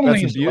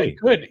only is it like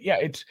good,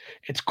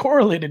 it's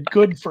correlated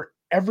good for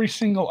every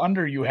single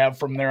under you have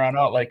from there on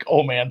out. Like,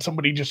 oh man,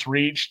 somebody just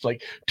reached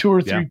like 2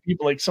 or 3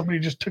 people. Like, somebody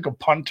just took a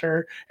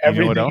punter.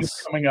 Everything's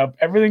coming up,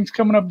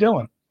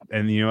 Dylan.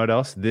 And you know what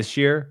else? This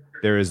year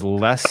there is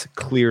less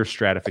clear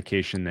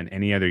stratification than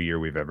any other year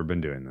we've ever been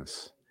doing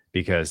this,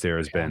 because there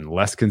has been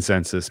less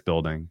consensus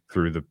building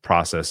through the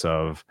process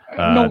of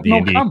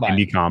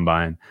Indy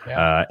Combine.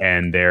 Yeah.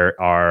 And there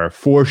are,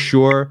 for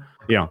sure,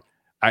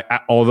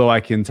 although I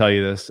can tell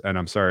you this, and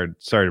I'm sorry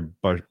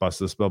to bust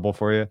this bubble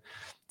for you,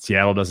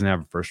 Seattle doesn't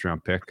have a first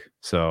round pick,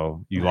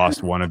 so you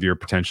lost one of your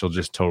potential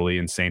just totally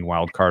insane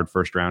wild card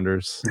first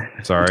rounders.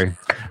 Sorry.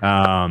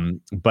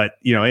 But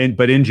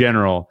in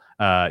general,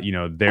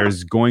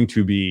 there's going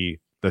to be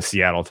the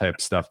Seattle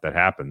type stuff that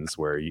happens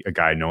where a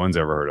guy no one's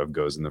ever heard of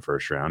goes in the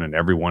first round, and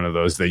every one of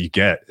those that you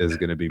get is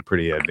going to be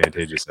pretty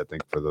advantageous, I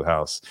think, for the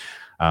house,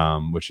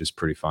 which is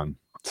pretty fun.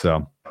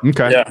 So,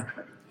 okay. Yeah,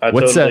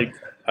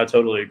 I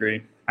totally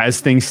agree. As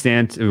things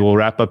stand, we'll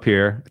wrap up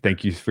here.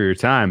 Thank you for your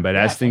time. But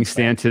as things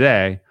stand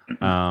today,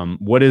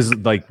 what is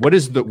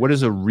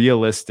a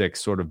realistic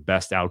sort of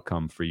best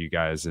outcome for you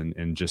guys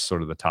in just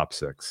sort of the top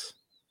 6?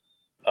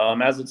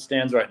 As it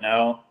stands right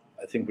now,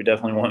 I think we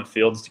definitely want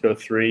Fields to go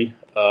 3.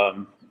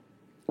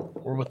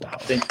 We're with that.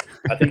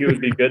 I think it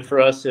would be good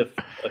for us if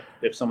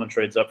someone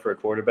trades up for a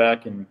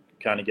quarterback and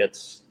kind of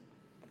gets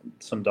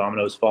some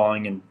dominoes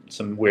falling and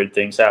some weird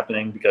things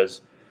happening,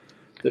 because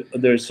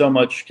there's so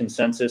much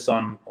consensus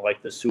on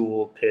like the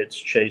Sewell, Pitts,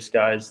 Chase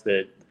guys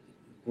that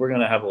we're going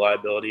to have a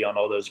liability on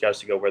all those guys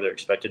to go where they're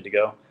expected to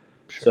go.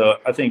 Sure. So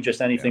I think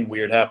just anything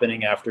weird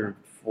happening after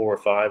 4 or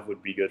 5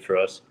 would be good for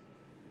us.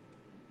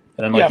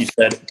 And then, like you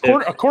said,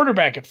 a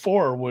quarterback at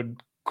 4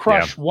 would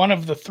crush one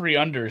of the 3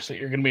 unders that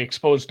you're going to be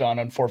exposed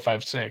on 4,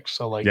 5, 6.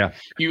 So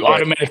you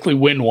automatically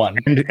win one.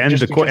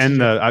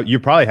 And you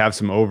probably have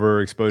some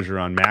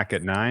overexposure on Mac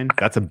at 9.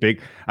 That's a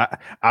big.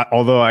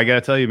 Although I got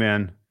to tell you,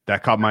 man,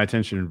 that caught my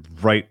attention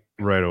right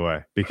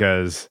away,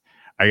 because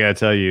I got to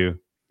tell you,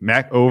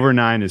 Mac over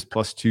 9 is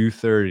plus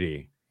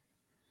 230.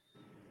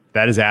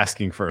 That is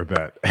asking for a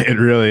bet. It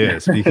really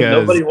is,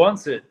 because nobody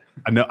wants it.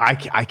 No, I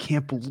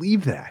can't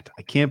believe that.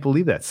 I can't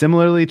believe that.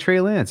 Similarly,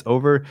 Trey Lance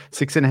over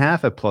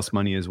 6.5 at plus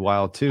money is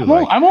wild too.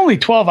 I'm only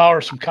 12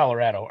 hours from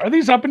Colorado. Are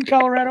these up in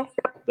Colorado?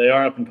 They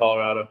are up in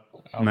Colorado.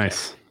 Okay.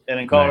 Nice. And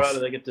in Colorado,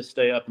 they get to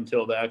stay up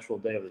until the actual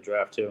day of the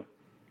draft too.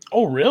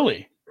 Oh,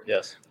 really?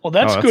 Yes. Well,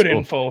 that's good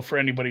info for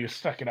anybody who's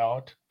stuck it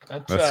out.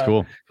 That's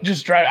cool.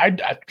 Just drive.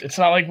 It's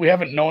not like we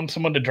haven't known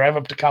someone to drive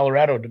up to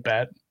Colorado to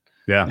bet.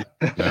 Yeah.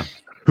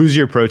 Who's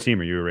your pro team?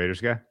 Are you a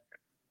Raiders guy?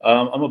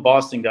 I'm a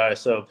Boston guy,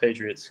 so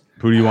Patriots.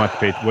 Who do you want to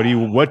pay?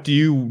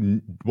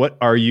 What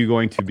are you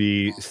going to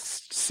be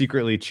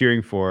secretly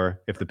cheering for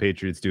if the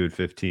Patriots do at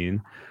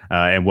 15?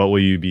 And what will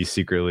you be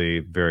secretly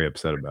very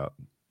upset about?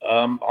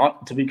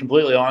 To be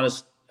completely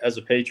honest, as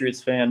a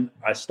Patriots fan,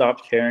 I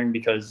stopped caring,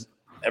 because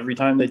every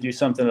time they do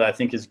something that I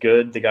think is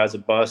good, the guy's a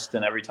bust,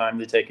 and every time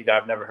they take a guy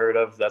I've never heard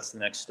of, that's the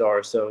next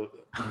star. So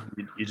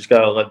you just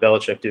gotta let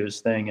Belichick do his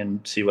thing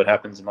and see what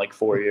happens in like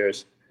 4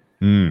 years.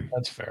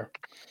 That's fair.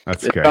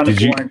 That's okay.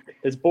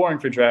 It's boring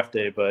for draft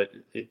day, but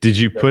did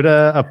you put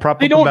a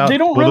prop up about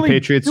will the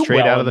Patriots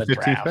trade out of the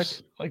 15th pick?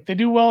 Like, they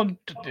do well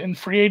in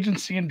free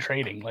agency and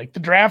trading. Like, the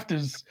draft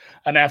is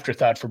an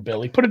afterthought for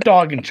Billy. Put a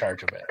dog in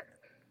charge of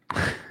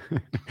it.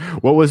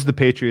 What was the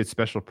Patriots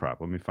special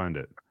prop? Let me find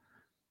it.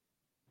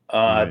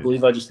 I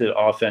believe I just did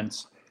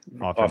offense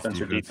or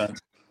defense.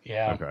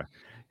 Yeah. Okay.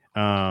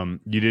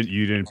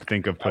 You didn't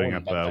think of putting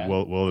up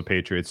will the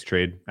Patriots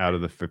trade out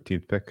of the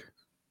 15th pick?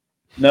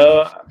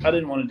 No, I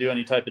didn't want to do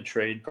any type of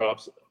trade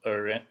props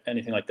or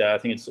anything like that. I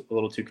think it's a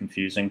little too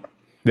confusing.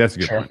 That's a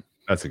good point.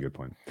 That's a good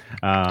point.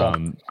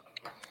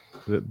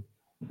 It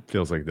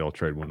feels like they'll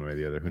trade one way or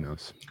the other. Who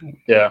knows?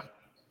 Yeah.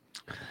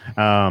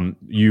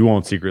 You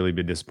won't secretly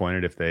be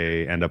disappointed if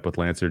they end up with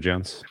Lance or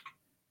Jones?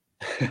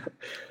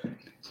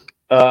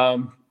 I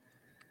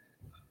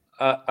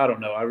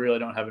don't know. I really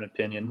don't have an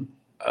opinion.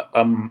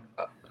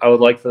 I would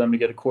like for them to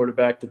get a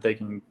quarterback that they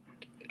can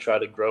try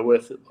to grow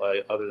with,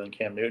 like, other than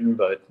Cam Newton,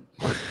 but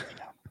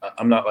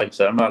I'm not, like I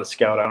said, I'm not a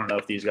scout. I don't know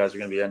if these guys are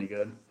going to be any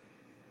good.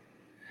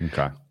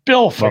 Okay.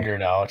 Bill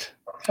figured out.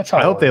 That's how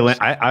I hope they land.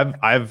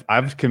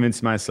 I've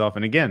convinced myself,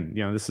 and again,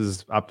 this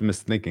is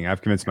optimistic thinking.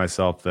 I've convinced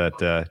myself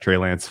that Trey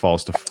Lance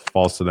falls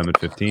to them at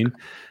 15,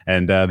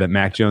 and that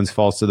Mac Jones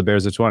falls to the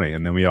Bears at 20,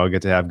 and then we all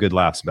get to have good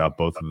laughs about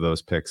both of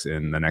those picks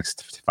in the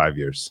next 5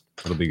 years.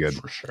 It'll be good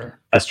for sure.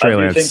 I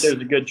do think there's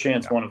a good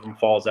chance one of them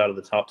falls out of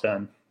the top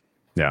 10.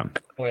 Yeah,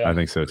 I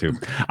think so too.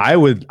 I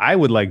would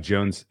like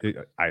Jones.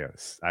 I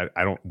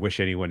don't wish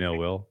anyone ill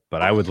will,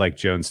 but I would like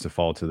Jones to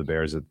fall to the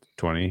Bears at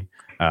 20,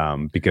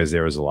 because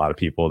there was a lot of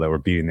people that were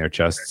beating their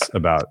chests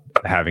about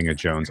having a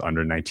Jones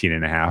under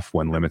 19.5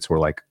 when limits were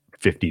like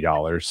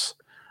 $50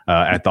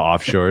 at the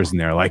offshores, and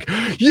they're like,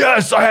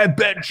 yes, I had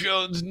bet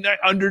Jones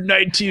under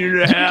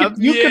 19.5.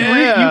 You could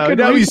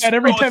read that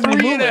every time you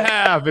move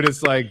 3.5, and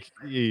it's like,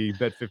 you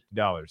bet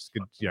 $50.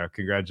 Good,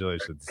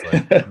 congratulations.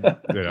 Like,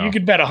 you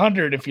could bet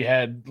 100 if you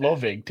had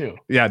Lovig too.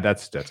 Yeah,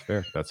 that's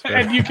fair. That's fair.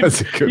 And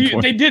that's a good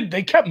point.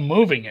 They kept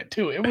moving it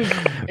too. It went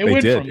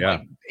from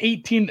like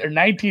 18 or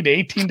 19 to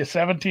 18 to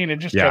 17. It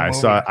just kept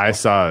moving. I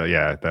saw.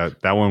 Yeah,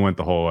 that one went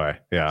the whole way.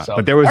 Yeah, so,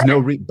 but there was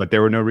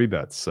there were no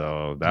rebets.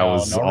 So that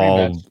was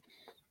all. Rebets.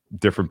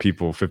 Different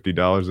people,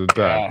 $50 at a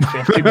time.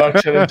 Yeah, $50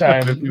 at a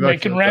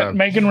time.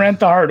 Making rent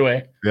the hard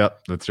way. Yep,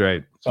 that's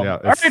right. So, all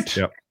right.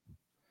 Yep.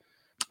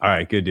 All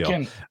right, good deal.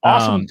 Ken,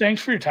 awesome.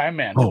 Thanks for your time,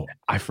 man. Oh,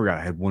 I forgot.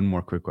 I had one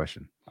more quick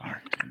question. All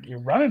right. You're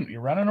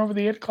running over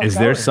the 8 o'clock. Is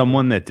there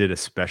someone that did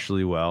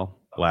especially well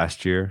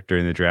last year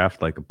during the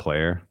draft, like a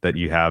player that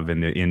you have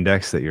in the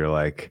index that you're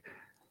like,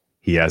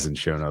 he hasn't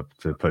shown up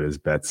to put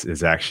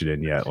his action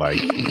in yet. Like,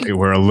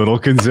 we're a little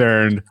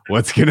concerned.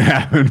 What's going to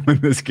happen when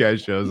this guy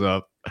shows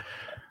up?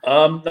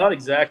 Not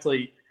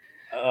exactly.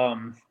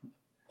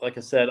 Like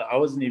I said, I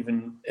wasn't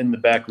even in the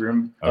back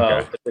room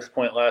at this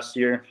point last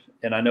year.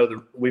 And I know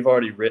that we've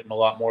already written a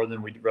lot more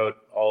than we wrote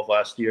all of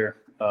last year.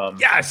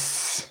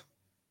 Yes.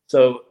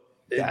 So,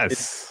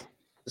 yes.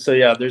 So,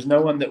 yeah, there's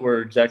no one that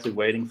we're exactly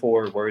waiting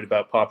for or worried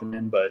about popping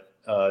in. But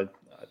I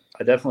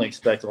definitely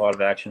expect a lot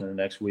of action in the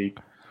next week.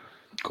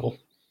 Cool.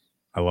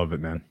 I love it,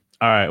 man.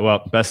 All right.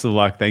 Well, best of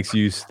luck. Thanks for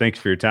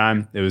your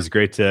time. It was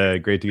great to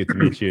get to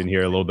meet you and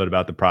hear a little bit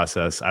about the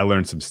process. I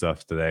learned some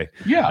stuff today.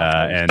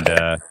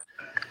 Yeah.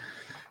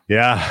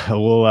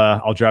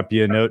 I'll drop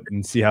you a note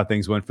and see how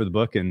things went for the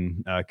book.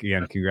 And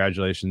again,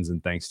 congratulations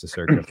and thanks to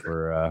Circa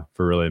for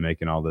really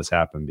making all this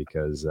happen,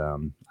 because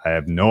I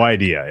have no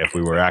idea if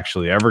we were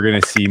actually ever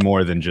going to see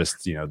more than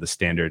just, the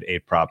standard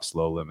 8 props,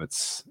 low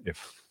limits,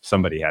 if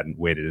somebody hadn't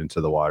waded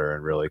into the water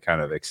and really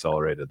kind of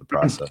accelerated the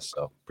process.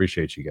 So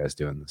appreciate you guys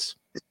doing this.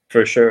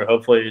 For sure.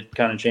 Hopefully it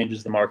kind of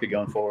changes the market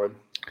going forward.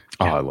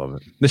 Oh, I love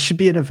it. This should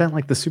be an event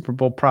like the Super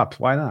Bowl props.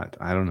 Why not?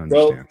 I don't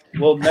understand.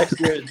 Well, next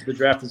year the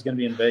draft is going to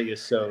be in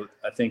Vegas, so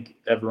I think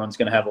everyone's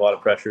going to have a lot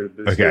of pressure to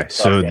boost. Okay,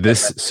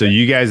 so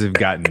you guys have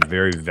gotten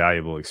very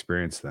valuable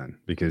experience then,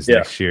 because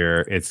next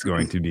year it is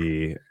going to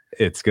be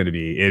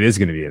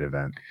an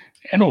event,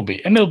 and it'll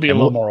be a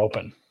little more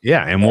open.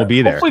 Yeah, and we'll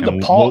be there.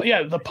 Hopefully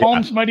the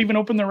Palms might even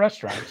open their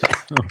restaurants.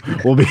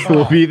 we'll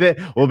be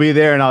there. We'll be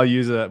there, and I'll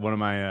use one of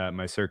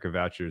my Circa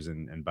vouchers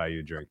and buy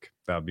you a drink.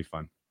 That'll be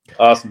fun.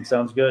 Awesome.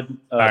 Sounds good.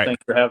 Right.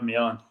 Thanks for having me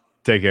on.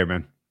 Take care,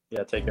 man.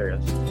 Yeah, take care,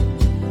 guys.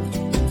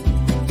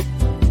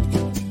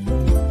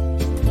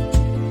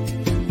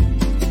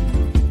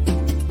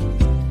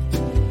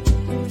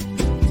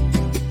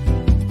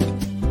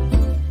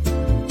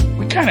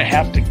 We kind of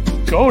have to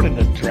go to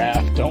the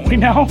draft, don't we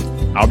now?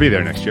 I'll be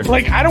there next year.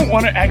 Like, I don't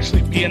want to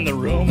actually be in the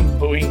room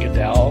booing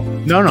Goodell.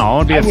 No, I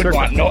want to be at Circa.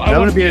 I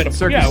want to be at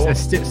Circa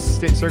Circa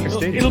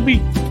Stadium. It'll be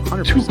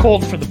 100%. Too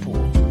cold for the pool.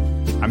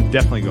 I'm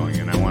definitely going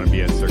in. I want to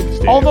be at Circa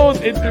Stadium. Although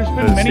there's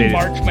been many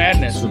March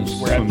Madness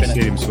where I've been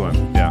Stadium swim.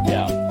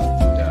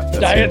 Yeah.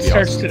 Diet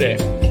starts today.